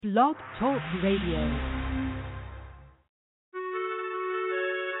Blog Talk Radio.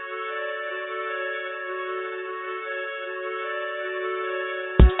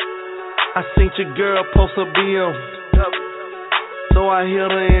 I seen your girl post a BM, so I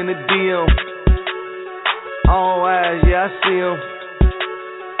hit her in the DM. All eyes, yeah, I see him.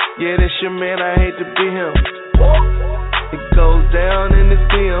 Yeah, that's your man, I hate to be him. It goes down in the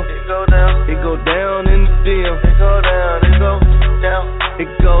DM. It go down. It go down in the DM. It go down. It go down. It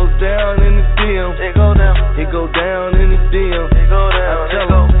goes down in the DM. It go down. It go down in the DM. It go down. I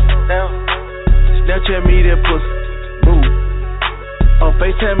tell him, Snapchat me that pussy. Move. Or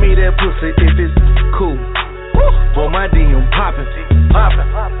FaceTime me that pussy if it's cool. Boy, my DM poppin'.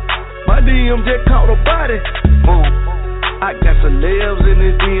 My DM just caught a body. Move. I got celebs in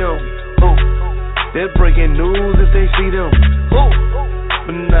this DM. They're breaking news if they see them.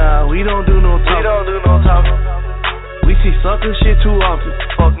 But nah, we don't do no talking. We see sucker shit too often.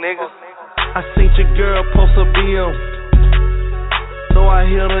 Fuck niggas. I seen your girl post a BM, so I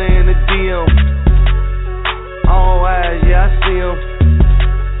hit her in the DM. All eyes, yeah, I see him.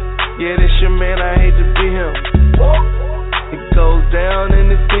 Yeah, that's your man, I hate to be him. It goes down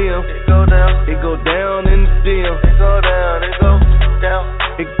in the DM. It go down. It go down in the DM. It go down. It go down.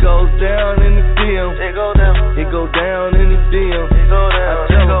 It goes down in the DM. It go down. It go down in the DM. It go down. I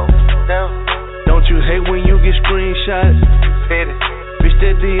tell them, don't you hate when you get screenshots? Hit it. Bitch,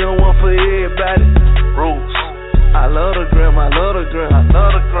 that DM one for everybody. Rules. I love the gram. I'm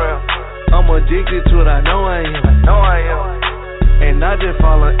addicted to it. I know I am. And I just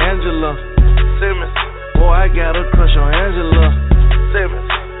follow Angela Simmons. Boy, I got a crush on Angela Simmons.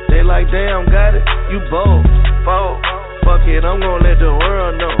 They like, damn, got it. You bold. Fuck it, I'm gonna let the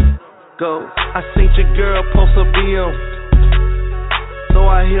world know. Go. I seen your girl post a BM, so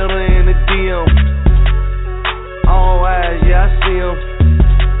I hit her in the DM. All eyes, yeah, I see him.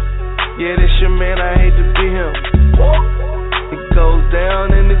 Yeah, that's your man, I hate to be him. It goes down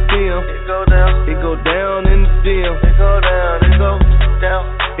in the DM. It go down. It go down in the DM. It go down. It go down.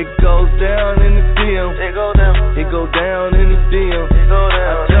 It goes down in the DM. It go down. It go down in the DM. It go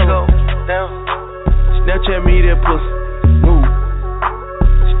down. I tell them, Snapchat me that pussy. Move.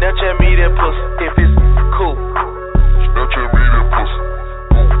 Snapchat me that pussy if it's cool. Snapchat me that pussy.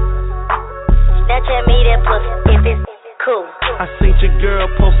 Snapchat me that pussy if it's cool. I seen your girl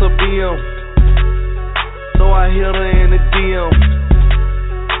post a BM, so I hit her in the DM.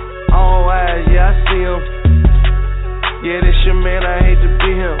 All eyes, yeah, I see him. Yeah, that's your man, I hate to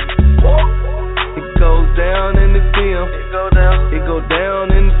be him. It goes down in the DM. It go down. It go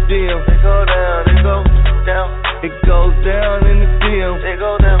down in the DM. It go down. It go down. It goes down in the DM. It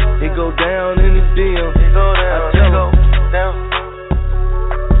go down. It go down in the DM. It go down. I tell them,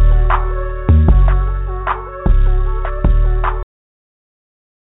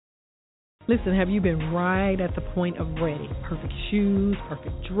 Listen, have you been right at the point of ready? Perfect shoes,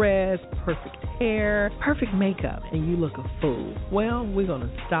 perfect dress, perfect hair, perfect makeup, and you look a fool. Well, we're going to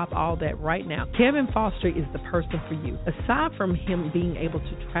stop all that right now. Kevin Foster is the person for you. Aside from him being able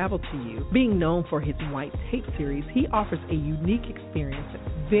to travel to you, being known for his white tape series, he offers a unique experience that's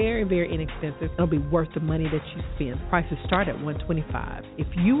very, very inexpensive. It'll be worth the money that you spend. Prices start at $125. If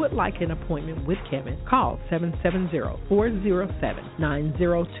you would like an appointment with Kevin, call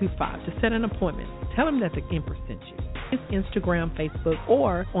 770-407-9025 to set an appointment. Tell him that the Empress sent you. His Instagram, Facebook,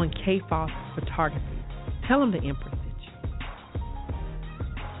 or on K-Foss Photography. Tell him the Empress sent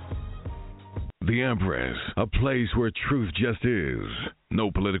you. The Empress, a place where truth just is.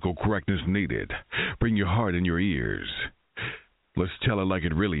 No political correctness needed. Bring your heart in your ears. Let's tell it like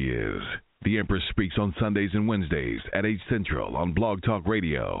it really is. The Empress speaks on Sundays and Wednesdays at 8 Central on Blog Talk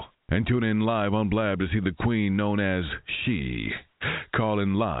Radio. And tune in live on Blab to see the queen known as She. Call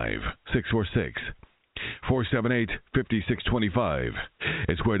in live, 646-478-5625.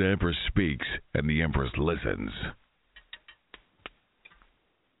 It's where the Empress speaks and the Empress listens.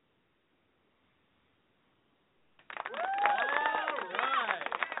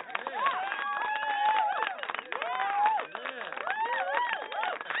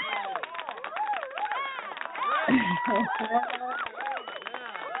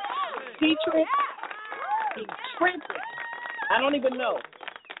 He tripping. I don't even know.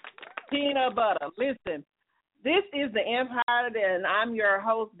 Peanut butter. Listen, this is the Empire, and I'm your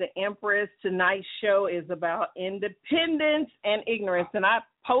host, the Empress. Tonight's show is about independence and ignorance, and I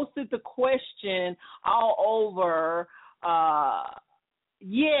posted the question all over.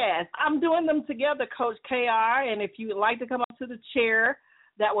 Yes, I'm doing them together, Coach KR, and if you would like to come up to the chair,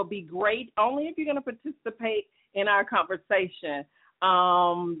 that would be great, only if you're going to participate in our conversation.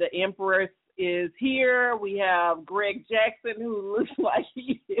 The Empress is here. We have Greg Jackson, who looks like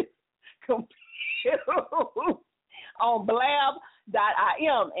he is confused on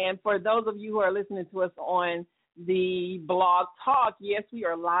blab.im. And for those of you who are listening to us on the Blog Talk, yes, we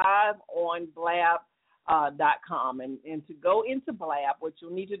are live on blab.com. And to go into Blab, what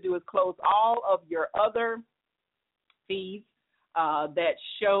you'll need to do is close all of your other feeds that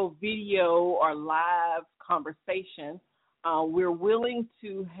show video or live conversation. We're willing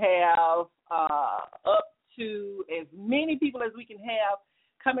to have up to as many people as we can have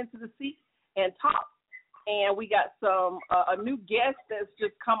come into the seat and talk. And we got a new guest that's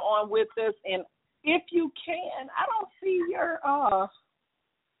just come on with us. And if you can, I don't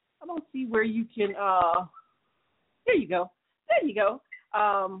see where you can. There you go.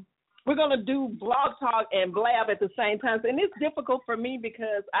 We're going to do Blog Talk and Blab at the same time. And it's difficult for me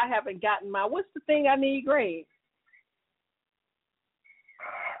because I haven't gotten what's the thing I need, Greg?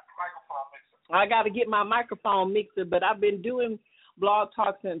 Microphone mixer. I got to get my microphone mixer, but I've been doing Blog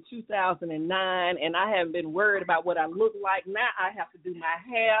Talk since 2009, and I haven't been worried about what I look like. Now I have to do my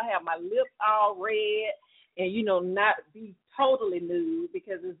hair, have my lips all red, and, not be totally nude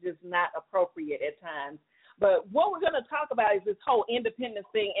because it's just not appropriate at times. But what we're going to talk about is this whole independence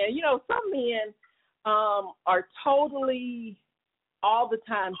thing. And, some men are totally all the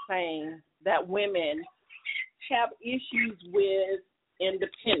time saying that women have issues with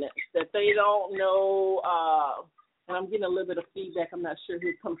independence, that they don't know. And I'm getting a little bit of feedback. I'm not sure who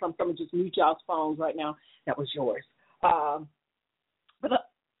it comes from. Someone just mute y'all's phones right now. That was yours. But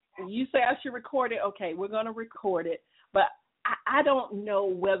you say I should record it. Okay, we're going to record it. But I don't know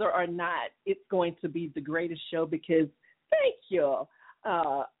whether or not it's going to be the greatest show because, thank you.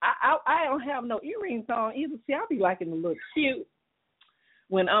 I don't have no earrings on either. See, I'll be liking to look cute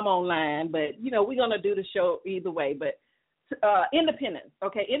when I'm online. But, we're going to do the show either way. But independence.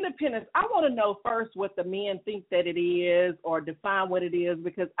 Okay, independence. I want to know first what the men think that it is or define what it is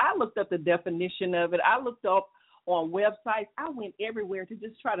because I looked up the definition of it. I looked up on websites. I went everywhere to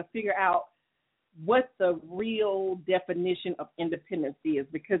just try to figure out what the real definition of independence is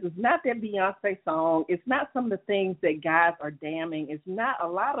because it's not that Beyonce song. It's not some of the things that guys are damning. It's not a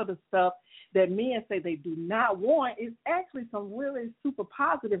lot of the stuff that men say they do not want. It's actually some really super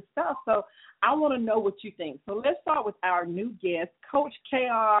positive stuff. So I want to know what you think. So let's start with our new guest, Coach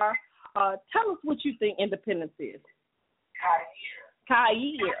KR. Tell us what you think independence is. Khayr.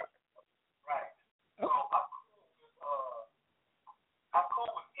 Right. So I'm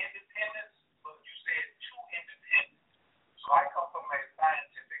cool with independence, but you said too independent. So I come from a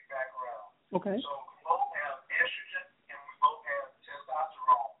scientific background. Okay. So we both have estrogen and we both have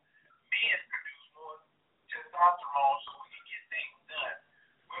testosterone. Men produce more testosterone so we can get things done.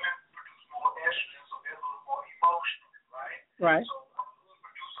 Women produce more estrogen so they're a little more emotional, right? Right. So we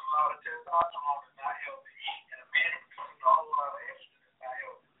produce a lot of testosterone is not healthy, and a man producing a whole lot of estrogen is not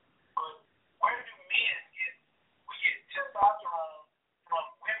healthy. But where do men get? We get testosterone from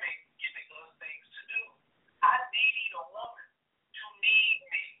women giving us things to do. I need a woman to need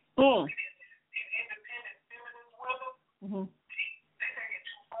me. In independent feminist women, they take it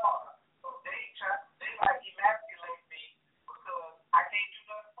too far. So they like emasculate me because I can't do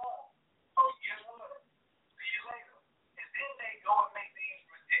nothing for them. So guess what? See you later. And then they go and make these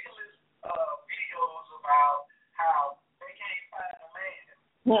ridiculous videos about how they can't find a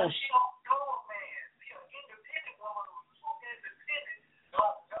man. She don't know a man. See, an independent woman who's too independent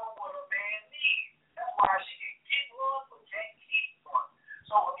don't know what a man needs. That's why she can get one but can't keep one.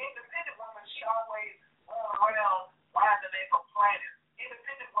 So an independent woman, she always going around whining and complaining.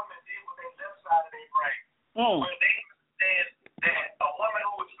 Independent women deal with their left side of their brain. Where they understand that a woman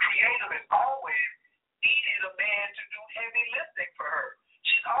who is creative has always needed a man to do heavy lifting for her.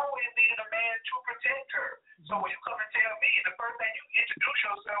 She's always needed a man to protect her. So when you come and tell me, the first thing you introduce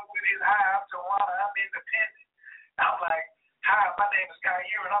yourself with is, hi, I'm Tawana, I'm independent. I'm like, hi, my name is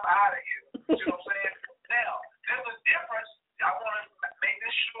Khayr, and I'm out of here. You know what I'm saying? Now, there's a difference. I want to make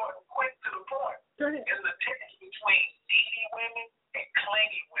this short and quick to the point. There's a difference between needy women and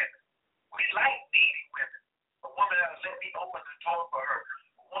clingy women. We like needy women. A woman that'll let me open the door for her.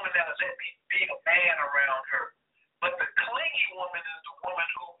 A woman that'll let me be a man around her. But the clingy woman is the woman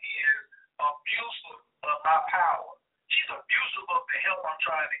who is abusive of my power. She's abusive of the help I'm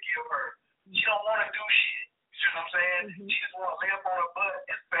trying to give her. She don't want to do shit. You see what I'm saying? She just want to lay up on her butt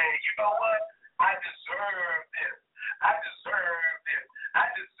and say, you know what? I deserve this. I deserve this. I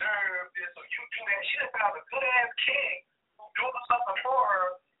deserve this. So you do that. She done found a good-ass king who doing something for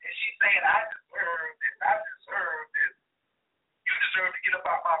her, and she's saying, I deserve this. I deserve this. You deserve to get up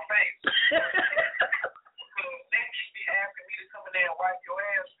out my face. Because then you be asking me to come in there and wipe your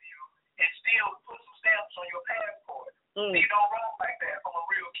ass for you, and still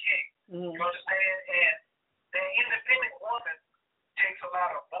You understand? And the independent woman takes a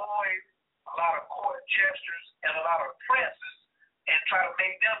lot of boys, a lot of court gestures, and a lot of princes, and try to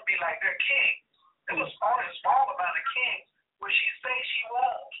make them be like their kings. There's only a small amount of kings where she says she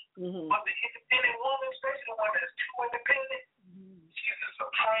won't. But the independent woman, especially the one that's too independent, she's a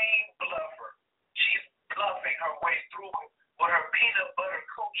supreme bluffer. She's bluffing her way through it with her peanut butter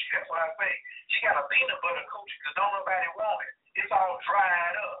coochie. That's what I say. She got a peanut butter coochie because don't nobody want it. It's all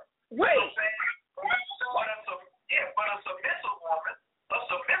dried up. Wait. You know what I'm saying? But a submissive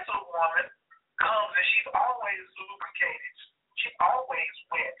woman comes and she's always lubricated. She's always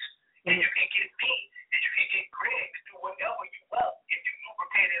wet. And you can get me and you can get Greg to do whatever you want if you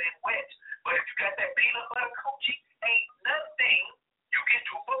lubricated and wet. But if you got that peanut butter coochie, ain't nothing you can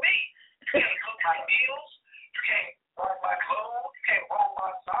do for me. You can't cook my meals. You can't wash my clothes. You can't roll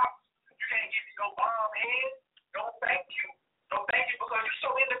my socks. You can't give me no bomb head. No thank you. No thank you because you're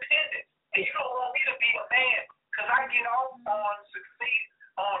so independent. And you don't want me to be a man because I get off on succeed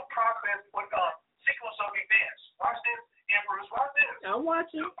on process with sequence of events. Watch this, Empress. Watch this. I'm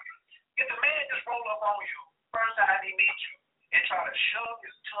watching. If the man just roll up on you first time he meets you and try to shove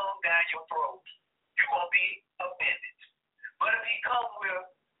his tongue down your throat, you're going to be offended. But if he comes with,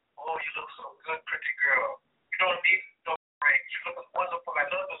 oh, you look so good, pretty girl. You don't need no break. You look wonderful.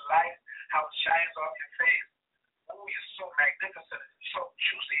 I love the light, how it shines off your face. Oh, you're so magnificent. You're so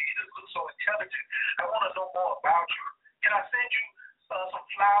juicy. You just look so intelligent. I want to know more about you. Can I send you some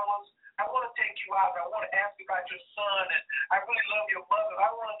flowers? I want to take you out. I want to ask you about your son. And I really love your mother. I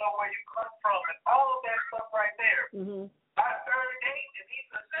want to know where you come from. And all of that stuff right there. By the third date, if he's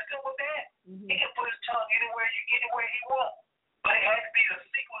consistent with that, he can put his tongue anywhere he wants. But it has to be a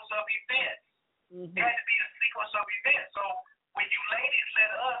sequence of events. It has to be a sequence of events. So when you ladies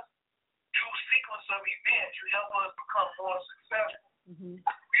let us do sequence of events, you help us become more successful.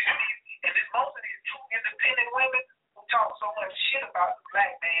 And then most of these two independent women who talk so much shit about the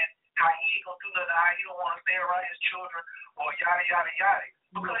black man, how he ain't gonna do nothing, how he don't want to stay around his children, or yada yada yada.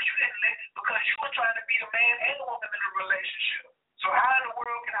 Because you were trying to be the man and the woman in a relationship. So how in the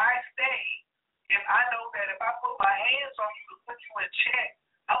world can I stay if I know that if I put my hands on you to put you in check,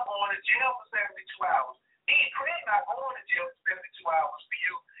 I'm going to jail for 72 hours. Me and Craig not going to jail for 72 hours for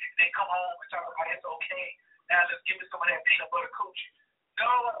you. And then come home and talk about it's okay. Now let's give me some of that peanut butter coochie.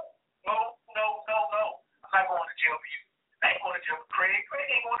 No. I'm not going to jail for you. I ain't going to jail for Craig. Craig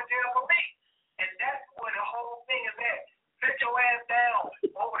ain't going to jail for me. And that's where the whole thing is at. Sit your ass down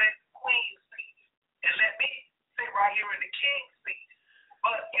over that queen seat and let me sit right here in the king seat.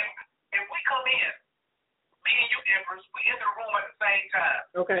 But if we come in, me and you, Empress, we enter the room at the same time.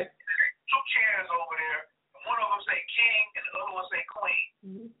 Okay. There's two chairs over there. And one of them say king and the other one say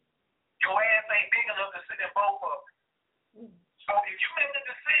queen. Your ass ain't big enough to sit in both of them. So if you make the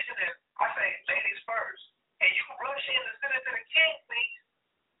decision and I say ladies first, and you rush in to sit into the king seat,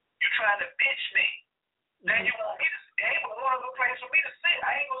 you're trying to bitch me. Then you want me to sit. There ain't one other place for me to sit.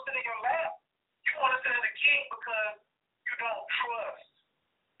 I ain't gonna sit in your lap. You want to sit in the king because you don't trust.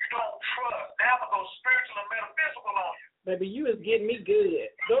 Now I'm gonna go spiritual and metaphysical on you. Baby, you is getting me good.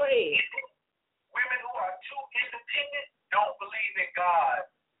 Go ahead. Women who are too independent don't believe in God.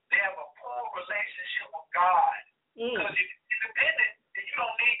 They have a poor relationship with God. Because if you're independent, then you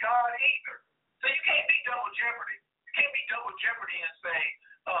don't need God either. So you can't be double jeopardy. You can't be double jeopardy and say,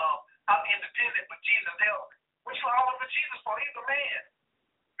 I'm independent, but Jesus help me. What you hollering for Jesus for? He's a man.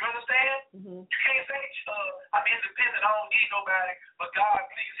 You understand? You can't say, I'm independent, I don't need nobody, but God,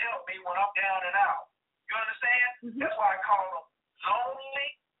 please help me when I'm down and out. You understand? That's why I call them lonely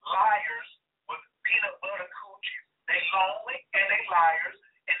liars with peanut butter coochies. They lonely and they liars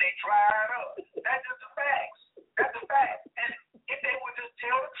and they dried up. That's just the facts. That's the fact. And if they would just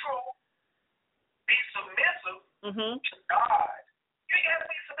tell the truth, be submissive to God. You ain't got to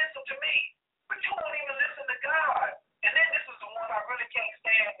be submissive to me, but you won't even listen to God. And then this is the one I really can't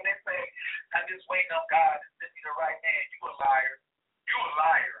stand when they say, I'm just waiting on God to send me the right man. You a liar. You a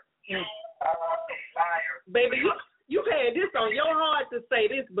liar. You are a liar. Baby, you had this on your heart to say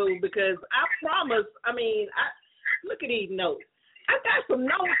this, boo, because I promise, look at these notes. I got some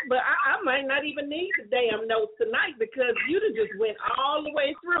notes, but I might not even need the damn notes tonight because you done just went all the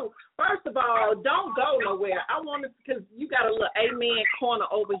way through. First of all, don't go nowhere. I want to, because you got a little amen corner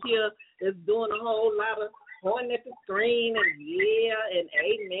over here that's doing a whole lot of pointing at the screen and yeah and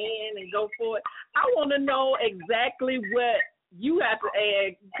amen and go for it. I want to know exactly what you have to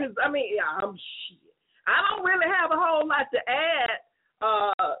add because, I don't really have a whole lot to add.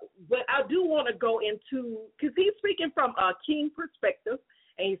 But I do want to go into, because he's speaking from a king perspective,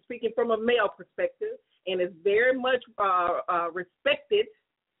 and he's speaking from a male perspective, and it's very much respected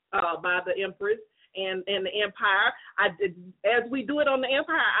by the Empress and the Empire. As we do it on the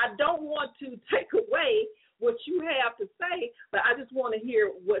Empire, I don't want to take away what you have to say, but I just want to hear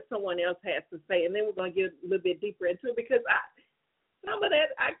what someone else has to say, and then we're going to get a little bit deeper into it because some of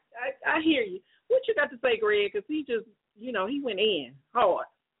that, I hear you. What you got to say, Greg? Because he just, he went in hard.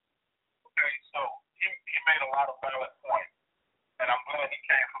 Okay, so he made a lot of valid points, and I'm glad he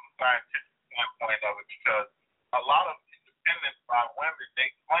came from a scientific standpoint of it because a lot of independence by women, they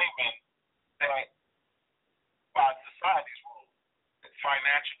claiming that by society's rules, it's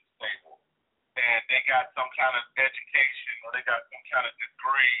financially stable. And they got some kind of education or they got some kind of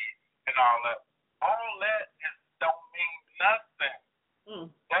degree and all that. All that don't mean nothing.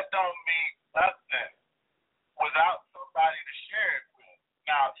 That don't mean nothing without somebody to share it with.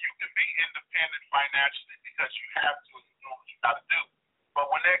 Now, you can be independent financially because you have to and you know what you got to do. But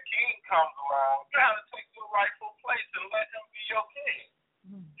when that king comes along, you have to take your rightful place and let him be your king.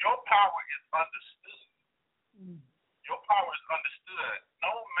 Your power is understood. Your power is understood.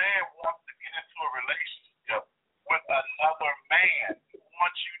 No man wants to get into a relationship with another man. He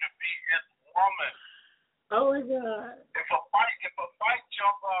wants you to be his woman. Oh my God. If a fight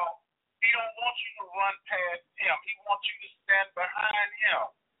jump off, he don't want you to run past him. He wants you to stand behind him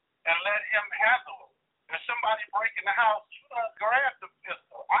and let him handle it. If somebody break in the house, you don't grab the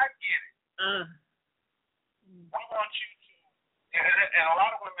pistol. I get it. We want you to, and a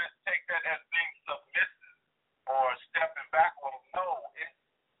lot of women take that as being submissive or stepping backward. No,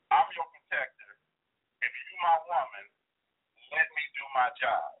 I'm your protector. If you're my woman, let me do my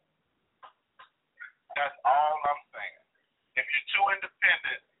job. That's all I'm saying. If you're too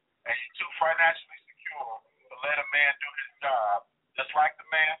independent and you're too financially secure to let a man do his job, just like the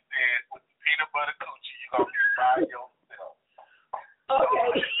man said, with the peanut butter coochie, you're going to be by yourself.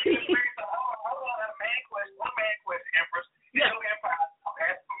 Okay. Hold on, one man question, Empress. Yeah. I'm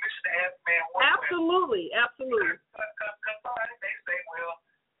asking permission to ask man one Absolutely. Because somebody may say, well,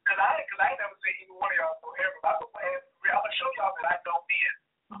 because I ain't never seen either one of y'all so ever. I'm going to show y'all that I know men.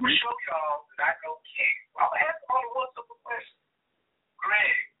 I'm going to show y'all that I know kings. I'm going to ask all the one simple question.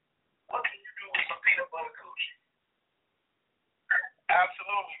 Greg, what can you do with some peanut butter coochie?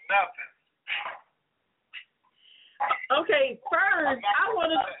 Absolutely nothing. Okay, first, I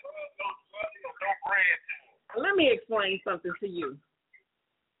want to... No bread to it. Let me explain something to you.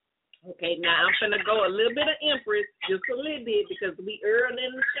 Okay, now I'm going to go a little bit of Empress, just a little bit, because we early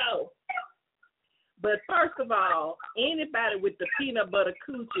in the show. But first of all, anybody with the peanut butter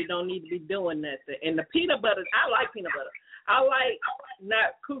coochie don't need to be doing nothing. And the peanut butter, I like peanut butter. I like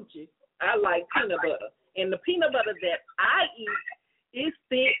not coochie. I like peanut butter. And the peanut butter that I eat is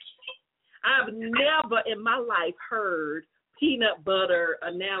thick. I've never in my life heard peanut butter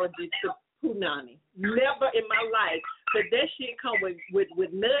analogy to punani. Never in my life. But that shit come with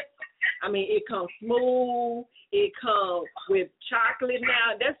nuts. I mean, it comes smooth. It comes with chocolate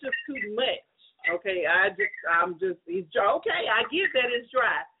now. That's just too much. Okay, it's okay. I get that it's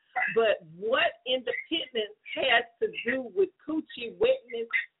dry. But what independence has to do with coochie wetness,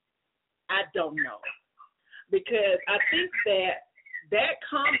 I don't know. Because I think that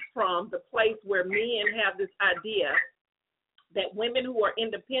comes from the place where men have this idea that women who are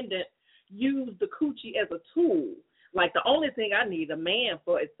independent use the coochie as a tool. Like the only thing I need a man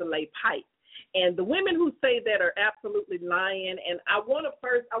for is to lay pipe. And the women who say that are absolutely lying. And I want to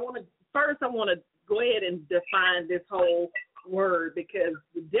go ahead and define this whole word because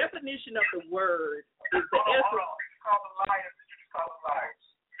the definition of the word is the essence. Hold on. You call them liars? Did you just call them liars?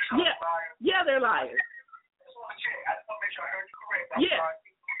 Yeah, they're liars. I just want to make sure I heard you correct.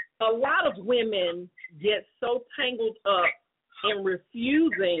 A lot of women get so tangled up in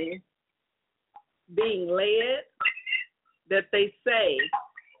refusing being led that they say,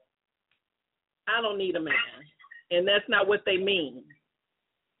 I don't need a man. And that's not what they mean.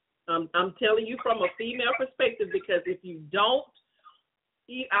 I'm telling you from a female perspective because if you don't,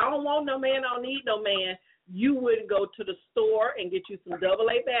 I don't want no man, I don't need no man, you wouldn't go to the store and get you some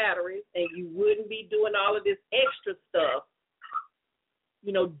AA batteries and you wouldn't be doing all of this extra stuff,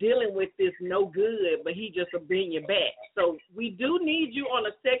 dealing with this no good, but he just will bring you back. So we do need you on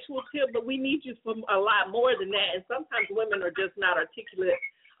a sexual tip, but we need you for a lot more than that. And sometimes women are just not articulate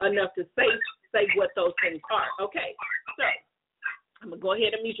enough to say what those things are. Okay, so I'm going to go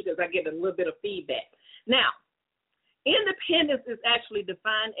ahead and mute you because I get a little bit of feedback. Now, independence is actually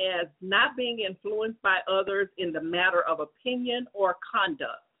defined as not being influenced by others in the matter of opinion or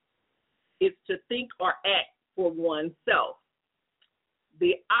conduct. It's to think or act for oneself.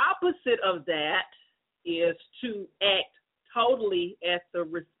 The opposite of that is to act totally at the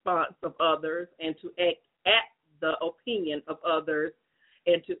response of others and to act at the opinion of others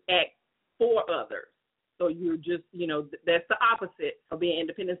and to act for others. So you're just, that's the opposite of being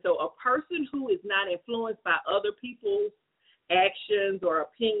independent. So a person who is not influenced by other people's actions or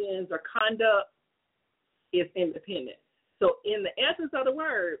opinions or conduct is independent. So in the essence of the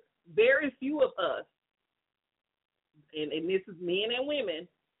word, very few of us, and this is men and women,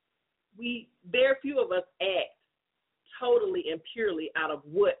 very few of us act totally and purely out of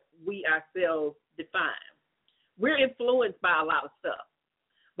what we ourselves define. We're influenced by a lot of stuff.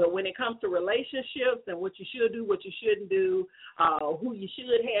 But when it comes to relationships and what you should do, what you shouldn't do, who you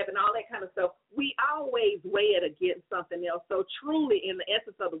should have and all that kind of stuff, we always weigh it against something else. So truly, in the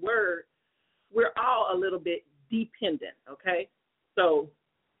essence of the word, we're all a little bit dependent, okay? So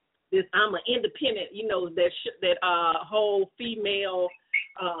this I'm an independent, that whole female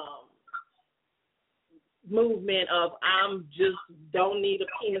movement of I'm just don't need a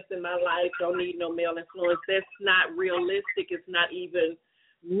penis in my life, don't need no male influence. That's not realistic. It's not even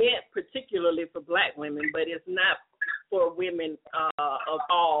meant particularly for black women, but it's not for women of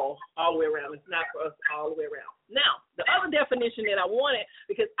all the way around. It's not for us all the way around. Now, the other definition that I wanted,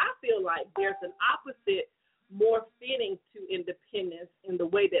 because I feel like there's an opposite more fitting to independence in the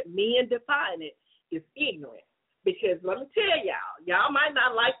way that men define it, is ignorant. Because let me tell y'all might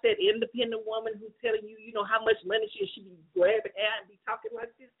not like that independent woman who's telling you, how much money she be grabbing at and be talking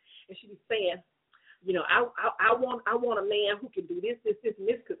like this, and she be saying, I want a man who can do this, and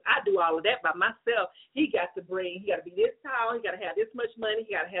this, because I do all of that by myself. He got to be this tall, he got to have this much money,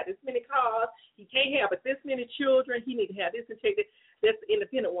 he got to have this many cars, he can't have but this many children, he need to have this and take this. That's the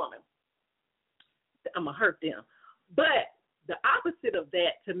independent woman. I'm going to hurt them. But the opposite of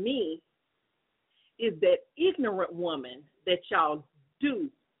that, to me, is that ignorant woman that y'all do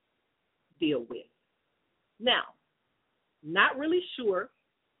deal with. Now, not really sure.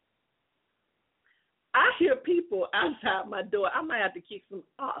 I hear people outside my door. I might have to kick some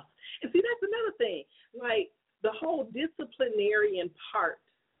off. And see, that's another thing. Like the whole disciplinarian part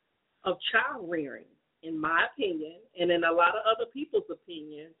of child rearing, in my opinion, and in a lot of other people's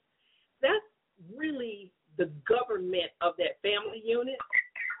opinions, that's really the government of that family unit.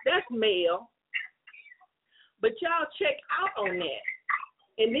 That's male. But y'all check out on that.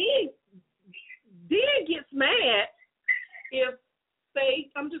 And then gets mad if, say,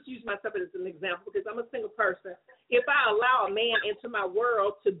 I'm just using myself as an example because I'm a single person. If I allow a man into my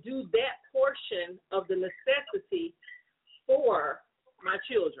world to do that portion of the necessity for my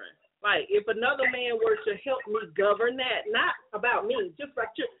children, like if another man were to help me govern that, not about me, just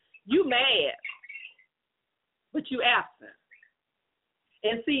like you mad, but you absent.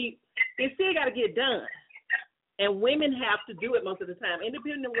 And see, it still got to get done. And women have to do it most of the time.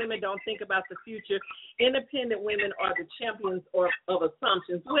 Independent women don't think about the future. Independent women are the champions of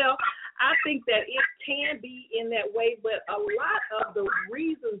assumptions. Well, I think that it can be in that way, but a lot of the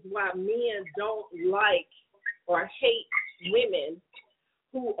reasons why men don't like or hate women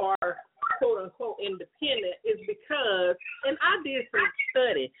who are quote-unquote independent is because, and I did some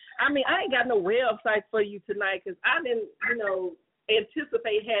study. I mean, I ain't got no website for you tonight because I didn't,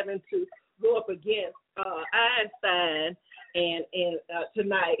 anticipate having to go up against Einstein and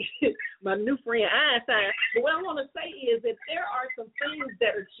tonight, my new friend Einstein. But what I want to say is that there are some things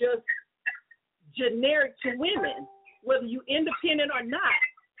that are just generic to women, whether you independent or not.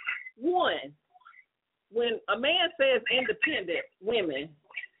 One, when a man says independent women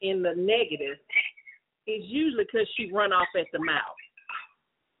in the negative, it's usually because she run off at the mouth.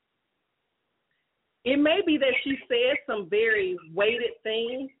 It may be that she said some very weighted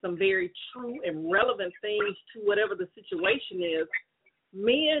things, some very true and relevant things to whatever the situation is.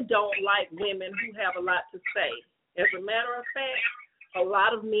 Men don't like women who have a lot to say. As a matter of fact, a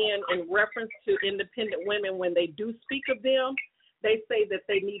lot of men, in reference to independent women, when they do speak of them, they say that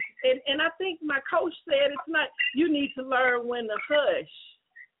they need to, and I think my coach said it's not, you need to learn when to hush.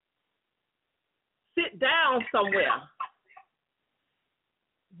 Sit down somewhere.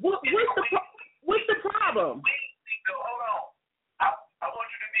 What's the problem? So hold on. I want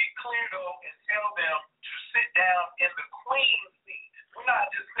you to be clear though and tell them to sit down in the queen's seat. We're not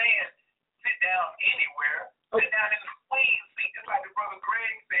just saying sit down anywhere. Okay. Sit down in the queen's seat. Just like the brother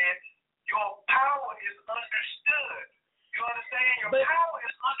Greg said, your power is understood. You understand? Your power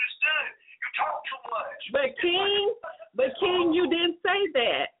is understood. You talk too much. But King, you didn't say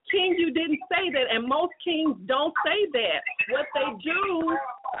that. King, you didn't say that, and most kings don't say that. What they do.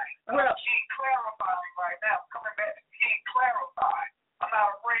 King clarifying right now. Coming back to King clarify. I'm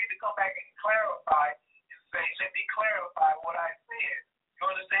not afraid to come back and clarify and say, let me clarify what I said. You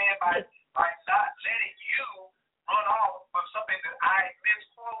understand? By not letting you run off of something that I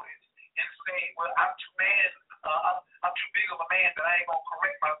misquoted and say, well, I'm too big of a man that I ain't gonna correct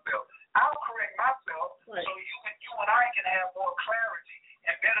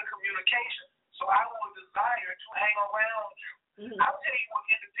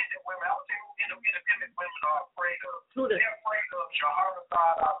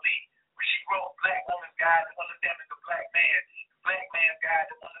Mahershala Ali, when she wrote Black Woman's Guide to Understanding the Black Man, Black Man's Guide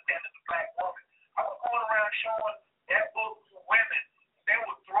to Understanding the Black Woman. I was going around showing that book to women. They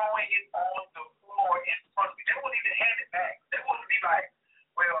were throwing it on the floor in front of me. They wouldn't even hand it back. They wouldn't be like,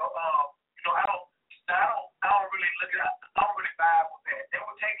 well, I don't really look at, I don't really vibe with that. They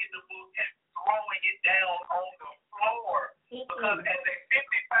were taking the book and throwing it down on the floor because as a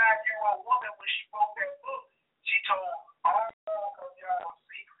 55-year-old woman, when she wrote that book, she told all of y'all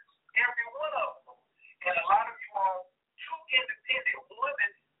secrets, every one of them. And a lot of you all, true independent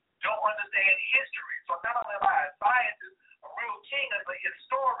women, don't understand history. So not only am I a scientist, a real king as a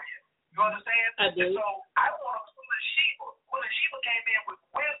historian. You understand? I do. And so I want to Queen of Sheba. Queen of Sheba came in with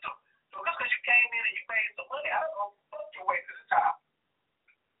wisdom. So just because you came in and you made some money, I don't know, fuck your way to the top.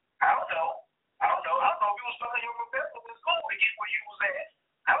 I don't know if you was studying your professor in school to get where you was at.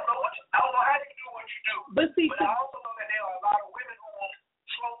 I don't know how you do what you do. But I also know that there are a lot of women who want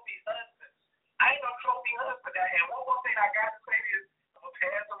trophy husbands. I ain't no trophy husband. And one more thing I got to say is, I'm going to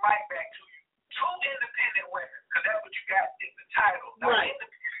pass the mic back to you. True independent women, because that's what you got in the title. Not right.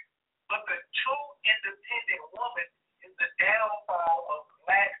 Independent. But the true independent woman is the downfall of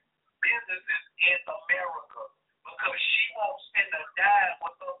black businesses in America because she won't spend a dime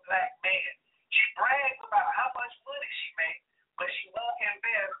with a black man. She brags about how much money she makes, but she won't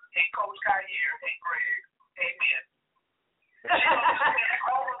invest in Coach Khayr and Greg. Amen. She's going to spend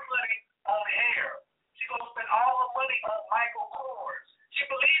all her money on hair. She's going to spend all her money on Michael Kors. She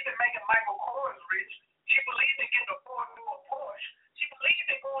believes in making Michael Kors rich. She believes in getting a Ford new Porsche. She believes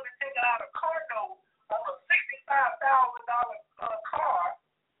in going and taking out a car note on a $65,000 car,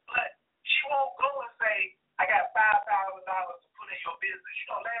 but she won't go and say, I got $5,000 to put in your business. You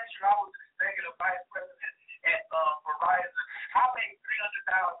know, last year I was executive vice president at Verizon. I made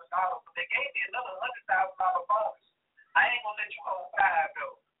 $300,000, but they gave me another $100,000 bonus. I ain't gonna let you hold $5,000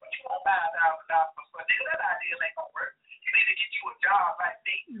 though, but you want $5,000. But then that idea ain't gonna work. You need to get you a job like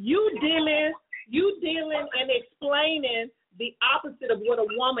me. You dealing and explaining the opposite of what a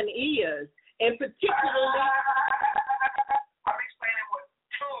woman is, and particularly. I'm explaining what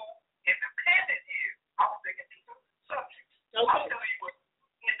true independent is. I was thinking these are subjects. Okay. I'm telling you what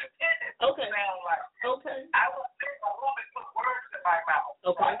independent sound like. Okay. I was thinking a woman put words in my mouth.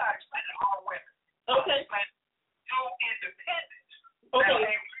 Okay. I'm not explaining all women. Okay. I'm explaining true independent.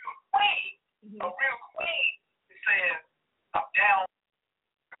 Okay. Now, a real queen says, I'm down.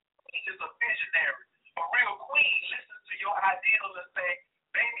 Queen is a visionary. A real queen listens to your ideals and say,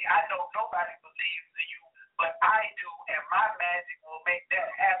 baby, I know nobody believes in you, but I do, and my magic will make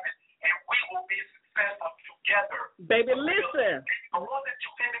that happen, and we will be successful together. Baby, listen. A woman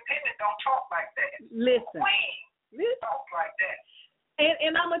too independent don't talk like that. Listen. A queen talk like that.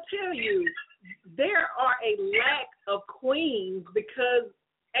 And I'm going to tell you, there are a lack of queens because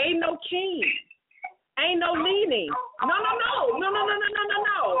ain't no king. Ain't no leaning. No.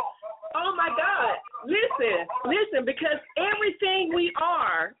 Oh, my God. Listen, because everything we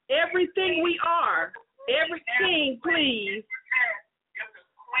are, every king, please. If the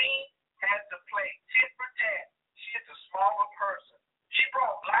queen has to play tit for tat, she is a smaller person. She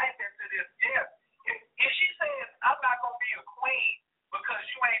brought life into this death. If she says, I'm not going to be a queen because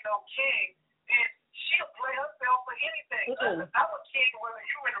you ain't no king, then she'll play herself for anything. I'm a king whether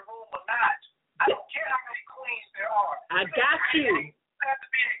you're in the room or not. I don't care how many queens there are. I got you. You have to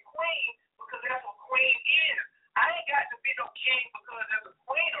be a queen because that's what queen is. I ain't got to be no king because there's a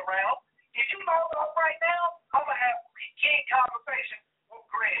queen around. If you log off right now, I'm going to have king conversation with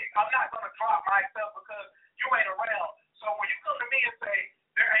Greg. I'm not going to drop myself because you ain't around. So when you come to me and say,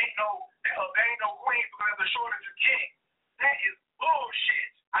 there ain't no queen because there's a shortage of kings, that is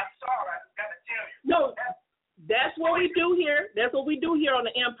bullshit. I'm sorry. I just got to tell you. No, that's what we do here. That's what we do here on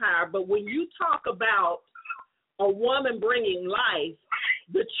the Empire. But when you talk about a woman bringing life,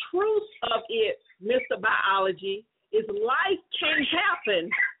 the truth of it, Mr. Biology, is life can't happen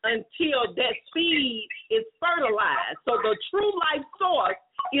until that seed is fertilized. So the true life source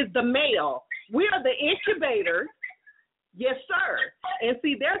is the male. We are the incubator. Yes, sir. And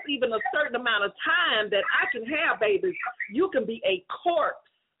see, there's even a certain amount of time that I can have babies. You can be a corpse,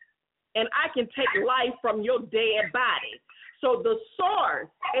 and I can take life from your dead body. So the source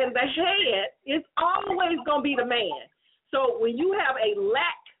and the head is always going to be the man. So when you have a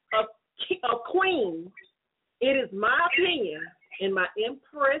lack of queens, it is my opinion, and my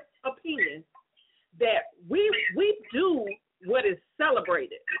Empress opinion, that we do what is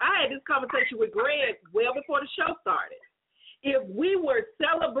celebrated. I had this conversation with Greg well before the show started. If we were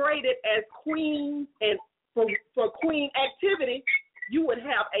celebrated as queens and for queen activity, you would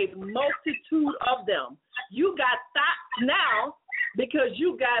have a multitude of them. You got thoughts now because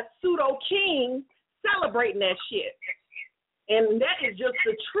you got pseudo kings celebrating that shit. And that is just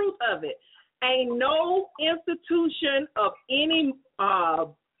the truth of it. Ain't no institution of any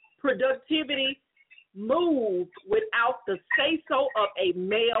productivity moved without the say-so of a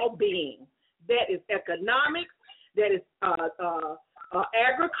male being. That is economics, that is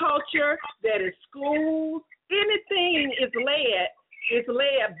agriculture, that is schools. Anything is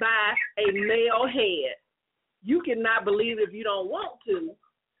led by a male head. You cannot believe it if you don't want to,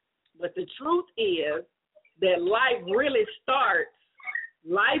 but the truth is that life really starts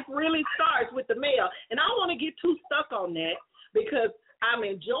with the male. And I don't want to get too stuck on that because I'm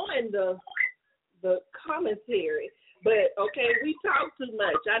enjoying the commentary. But, okay, we talk too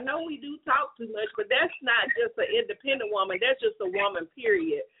much. I know we do talk too much, but that's not just an independent woman. That's just a woman,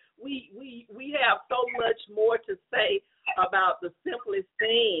 period. We have so much more to say about the simplest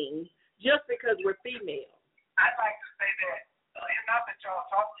things just because we're female. I'd like to say that it's not that y'all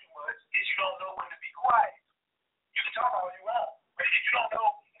talk too much, it's you don't know when to be quiet. You can talk all you want, but if you don't know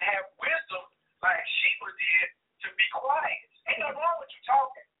and have wisdom like Sheba did to be quiet, ain't nothing wrong with you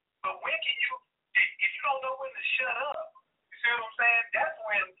talking. But when can you, if you don't know when to shut up, you see what I'm saying? That's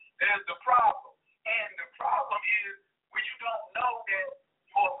when there's the problem. And the problem is when you don't know that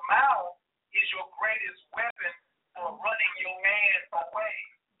your mouth is your greatest weapon for running your man away.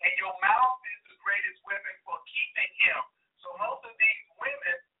 And your mouth is the greatest weapon for keeping him. So most of these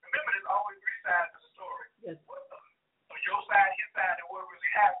women, remember there's always three sides of the story. Yes. So your side, his side, and what really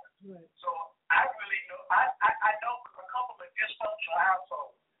happened. Right. So I really know, I know a couple of dysfunctional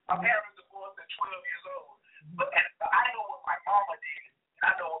households. My parents divorced at 12 years old. But I know what my mama did, and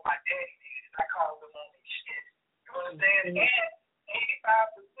I know what my daddy did, and I call them on these shit. You understand? Mm-hmm. And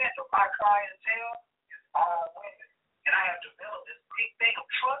 85% of my clientele is all women. And I have developed this big thing of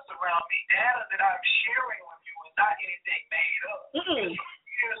trust around me. Data that I'm sharing with you is not anything made up. Mm-hmm.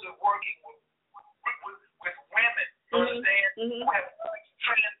 Years of working with women, you understand? Mm-hmm. Who have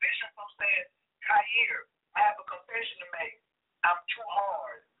transitioned from saying, Kair, I have a confession to make. I'm too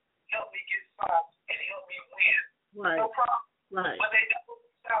hard. Help me get soft and help me win. Right. No problem. Right. But they never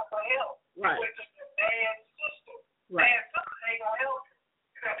reach out for help. Right. You went to the bad sister. Right. Bad sister ain't going to help you.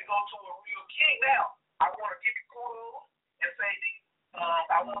 You have to go to a real king. Now, I want to give you kudos and say,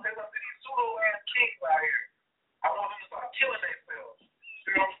 I want them to be pseudo-ass kings out here. I want them to start killing themselves.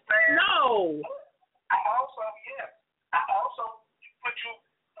 You know what I'm saying? No. I also put you,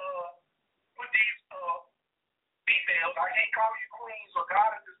 put these females, I can't call you queens or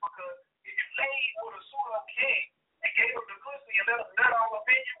goddesses because if you laid with a pseudo king and gave them the pussy and let them nut all up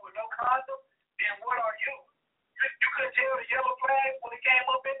in you with no condom, then what are you? You couldn't tell the yellow flag when it came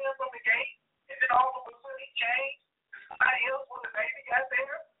up in there from the gate, and then all of a sudden he changed. Somebody else when the baby got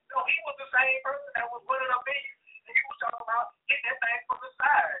there. No, he was the same person that was running up in you, and you was talking about getting that thing from the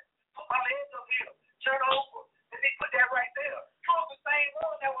side. Put my legs up here, turn over, and they put that right there. You was the same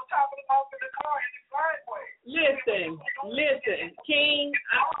one that was talking about in the car in the driveway. Listen, King. It's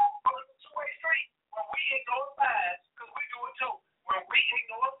a two-way street. When we ignore signs, because we do it too. When we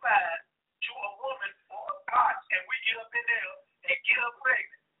ignore signs to a woman or a box, and we get up in there and get her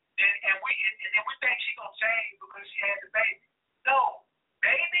pregnant, and we think she's gonna change because she had the baby. No,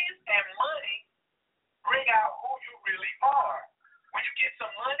 babies and money bring out who you really are. When you get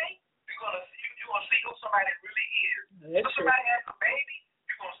some money, you're gonna see who somebody really is. When somebody has a baby,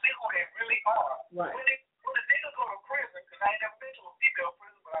 you're gonna see who they really are. Right. When a nigga go to prison, because I ain't never been to a female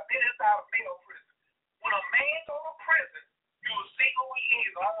prison, but I've been inside a male prison. When a man go to prison, you'll see who he is.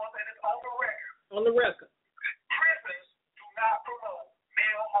 I want to say this on the record. On the record. Prisons do not promote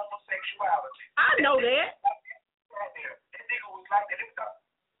male homosexuality. I know that. Right there. That nigga was like that. And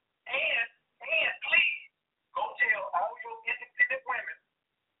please go tell all your independent women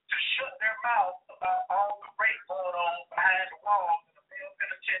to shut their mouth about all the rape going on behind the walls in the male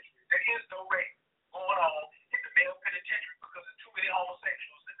penitentiary. There is no rape going on in the male penitentiary because there's too many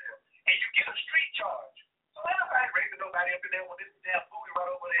homosexuals in there. And you get a street charge. So ain't nobody raping nobody up in there with this damn booty right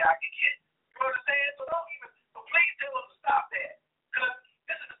over there I can get. You understand? So please tell them to stop that. Because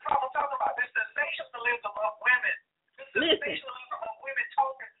this is the problem I'm talking about. This sensationalism of women. This sensationalism of women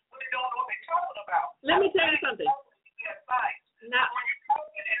talking when they don't know what they're talking about. Let me tell you something. Now, when you're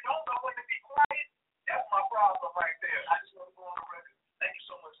talking and don't know when to be quiet, that's my problem right there. I just want to go on the record. Thank you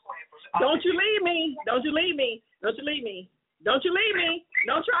so much, Queen. Don't you leave me. Don't you leave me. Don't you leave me. Don't you leave me.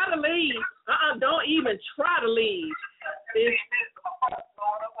 Don't try to leave. Don't even try to leave.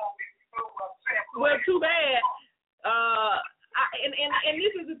 Well, too bad. And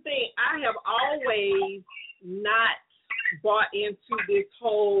this is the thing. I have always not bought into this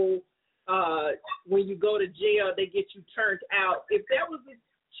whole when you go to jail, they get you turned out. If that was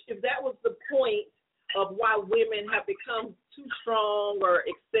the point of why women have become too strong or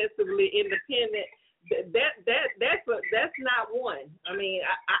excessively independent, that's not one. I mean,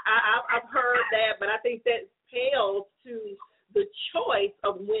 I've heard that, but I think that pales to the choice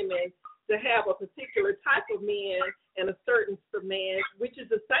of women to have a particular type of man and a certain man, which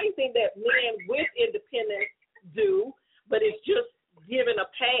is the same thing that men with independence do, but it's just given a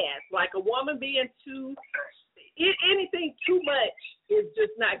pass. Like a woman being anything too much is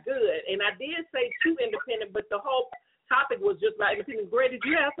just not good. And I did say too independent, but the whole topic was just like independent. Greg, did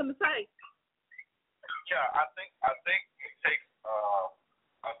you have something to say? Yeah, I think it takes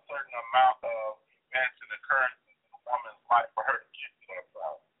a certain amount of events and occurrences in a woman's life for her to get to that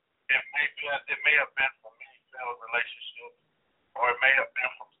point. It may have been from many failed relationships, or it may have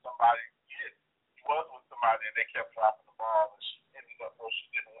been from somebody. She was with somebody and they kept dropping the ball, and she ended up where she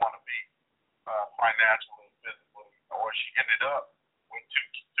didn't want to be financially, physically, or she ended up with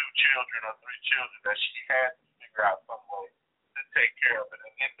two children or three children that she had to figure out some way to take care of it.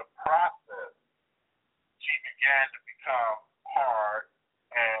 And in the process, she began to become hard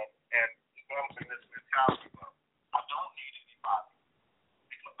and developing this mentality of, I don't need anybody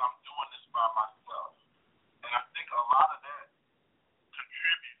because I'm doing this by myself. And I think a lot of that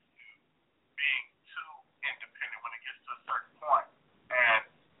contributes to being too independent when it gets to a certain point. And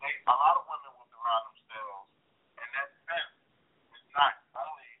a lot of women will surround themselves, and that sense is not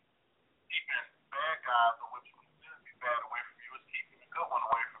only keeping bad guys or what you consider to be bad away from you, it's keeping the good one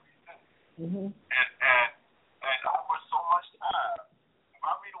away from you too. Mm-hmm. And over so much time, if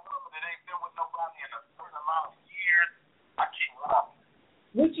I meet a woman that ain't been with nobody in a certain amount of years, I keep walking.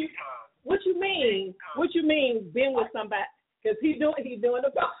 What you mean? What you mean? Been with somebody? Because he's doing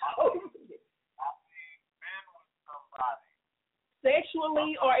the both. I mean, been with somebody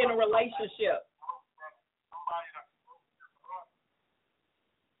Sexually or in a relationship?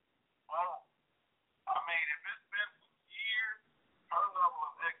 Well, I mean, if it's been some years, her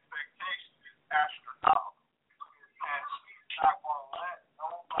level of expectation is astronomical. And she's not going to let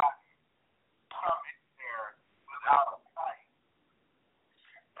nobody come in there without a fight.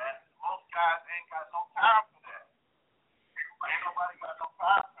 And most guys ain't got no time for that. Ain't nobody got no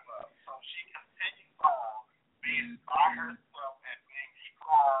time for that. So she continues on being by herself and being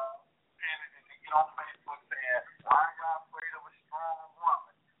strong, and get on Facebook saying, why am I afraid of a strong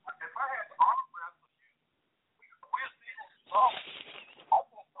woman? If I had to arm wrestle you, we'll see who's strong. I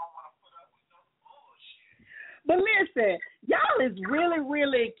just don't want to put up with no bullshit. But listen, y'all is really,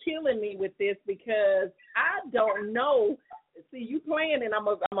 really killing me with this because I don't know. See, you playing, and I'm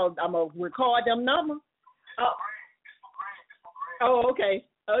a record them numbers. Oh, okay.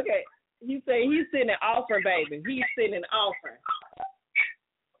 You say he's sending an offering, baby. He's sending an offering.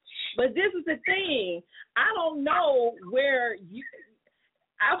 But this is the thing. I don't know where you.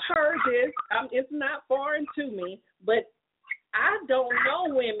 I've heard this. It's not foreign to me, but I don't know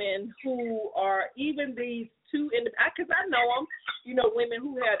women who are even these two. Because I know them. You know, women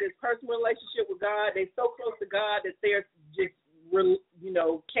who have this personal relationship with God. They're so close to God that they're just,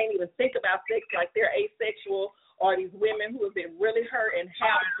 can't even think about sex, like they're asexual. Or these women who have been really hurt and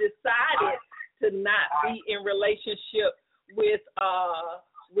have decided to not be in relationship with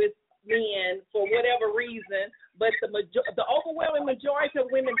men for whatever reason. But the overwhelming majority of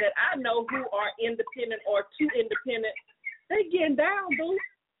women that I know who are independent or too independent, they getting down, boo.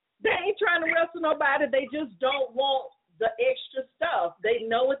 They ain't trying to wrestle nobody. They just don't want the extra stuff. They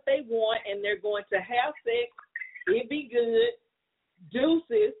know what they want, and they're going to have sex. It be good.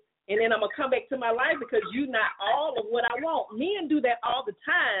 Deuces. And then I'm going to come back to my life because you're not all of what I want. Men do that all the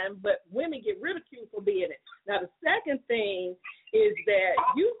time, but women get ridiculed for being it. Now, the second thing is that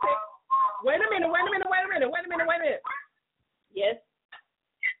you say, wait a minute. Yes?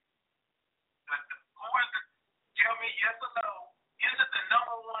 Tell me yes or no. Is it the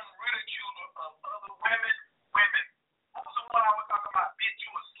number one ridicule of other women? Who's the one I was talking about? Bitch,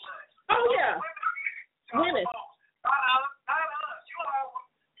 you a slut. Oh, yeah. Women. Not us.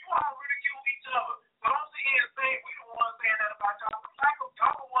 You all ridicule each other. So don't sit here and say we the ones saying that about y'all.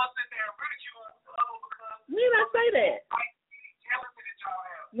 Y'all the ones sitting there and ridicule each other because. When did I say that? Jealousy that y'all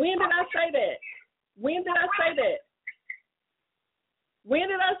have. When did I say that? When did I say that? When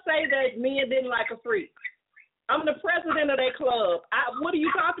did I say that men didn't like a freak? I'm the president of that club. What are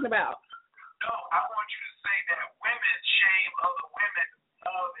you talking about? No, I want you to say that women shame other women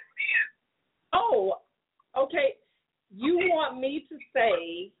more than men. Oh, okay. You want me to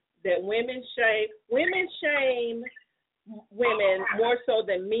say that women shame women more so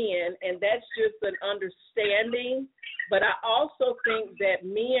than men, and that's just an understanding But I also think that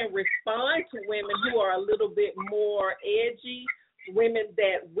men respond to women who are a little bit more edgy, women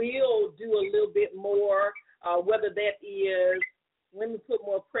that will do a little bit more, whether that is women put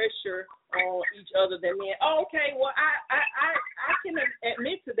more pressure on each other than men. Oh, okay, well, I can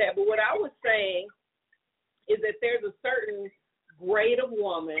admit to that. But what I was saying is that there's a certain grade of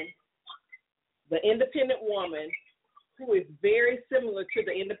woman, the independent woman, who is very similar to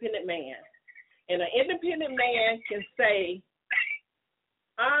the independent man. And an independent man can say,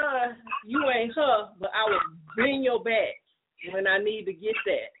 you ain't her, but I will bring your back when I need to get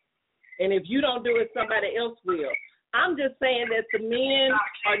that. And if you don't do it, somebody else will. I'm just saying that the men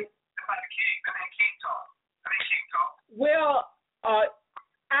are. Well,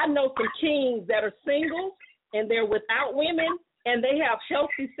 I know some kings that are single and they're without women, and they have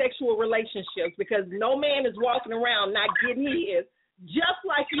healthy sexual relationships because no man is walking around not getting his. Just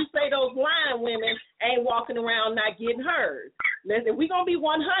like you say those lying women ain't walking around not getting hers. Listen, we're going to be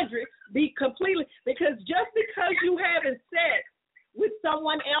 100, be completely, because just because you having sex with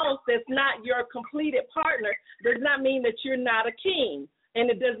someone else that's not your completed partner does not mean that you're not a king.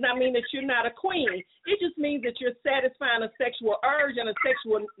 And it does not mean that you're not a queen. It just means that you're satisfying a sexual urge and a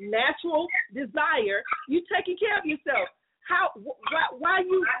sexual natural desire. You taking care of yourself. Why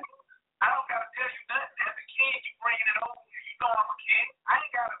you? I don't got to tell you nothing. As a king, you bringing it over. You know I'm a king. I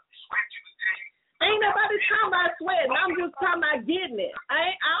ain't got to sweat you to tell you. Ain't nobody talking about sweating. I'm just talking about getting it.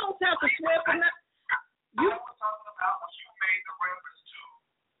 I don't have to sweat for nothing. I was talking about what you made the reference to.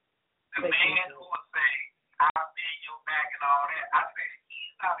 The man who was saying, I'll be your back and all that. I said,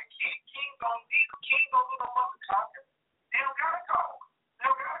 he's not a king. King don't do no mother talking. They don't got to talk.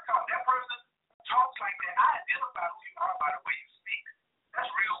 That person talks like that. I identify who you are by the way you speak. That's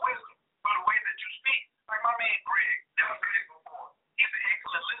real wisdom. By the way that you speak. Like my man Greg, never said it before. He's an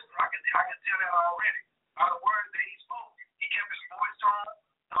excellent listener. I can tell that already. By the words that he spoke. He kept his voice tone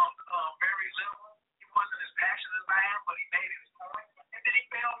very level. He wasn't as passionate as I am, but he made his point. And then he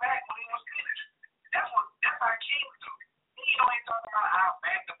fell back when he was finished. That's how kings do. He ain't talking about how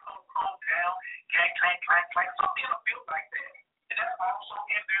back the pump down, clank. Some men are built like that. And that's also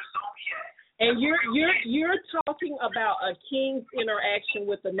in their zodiac. And you're talking about a king's interaction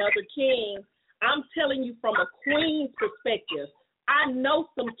with another king. I'm telling you from a queen's perspective. I know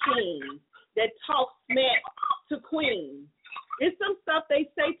some kings that talk smack to queens. It's some stuff they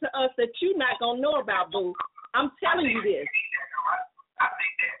say to us that you're not gonna know about, boo. I'm telling you this. I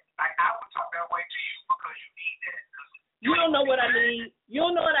think that. Like I would talk that way to you because you need that. You don't know what I need. You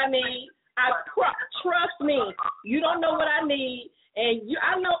don't know what I need. Trust me. You don't know what I need. And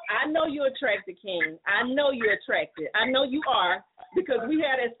I know you're attracted, King. I know you're attracted. I know you are because we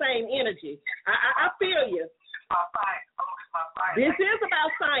have that same energy. I feel you. This is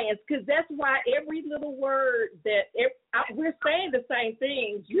about science because that's why every little word that we're saying the same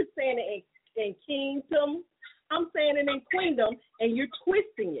things. You're saying it in kingdom. I'm saying it in queendom, and you're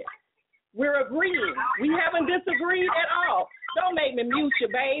twisting it. We're agreeing. We haven't disagreed at all. Don't make me mute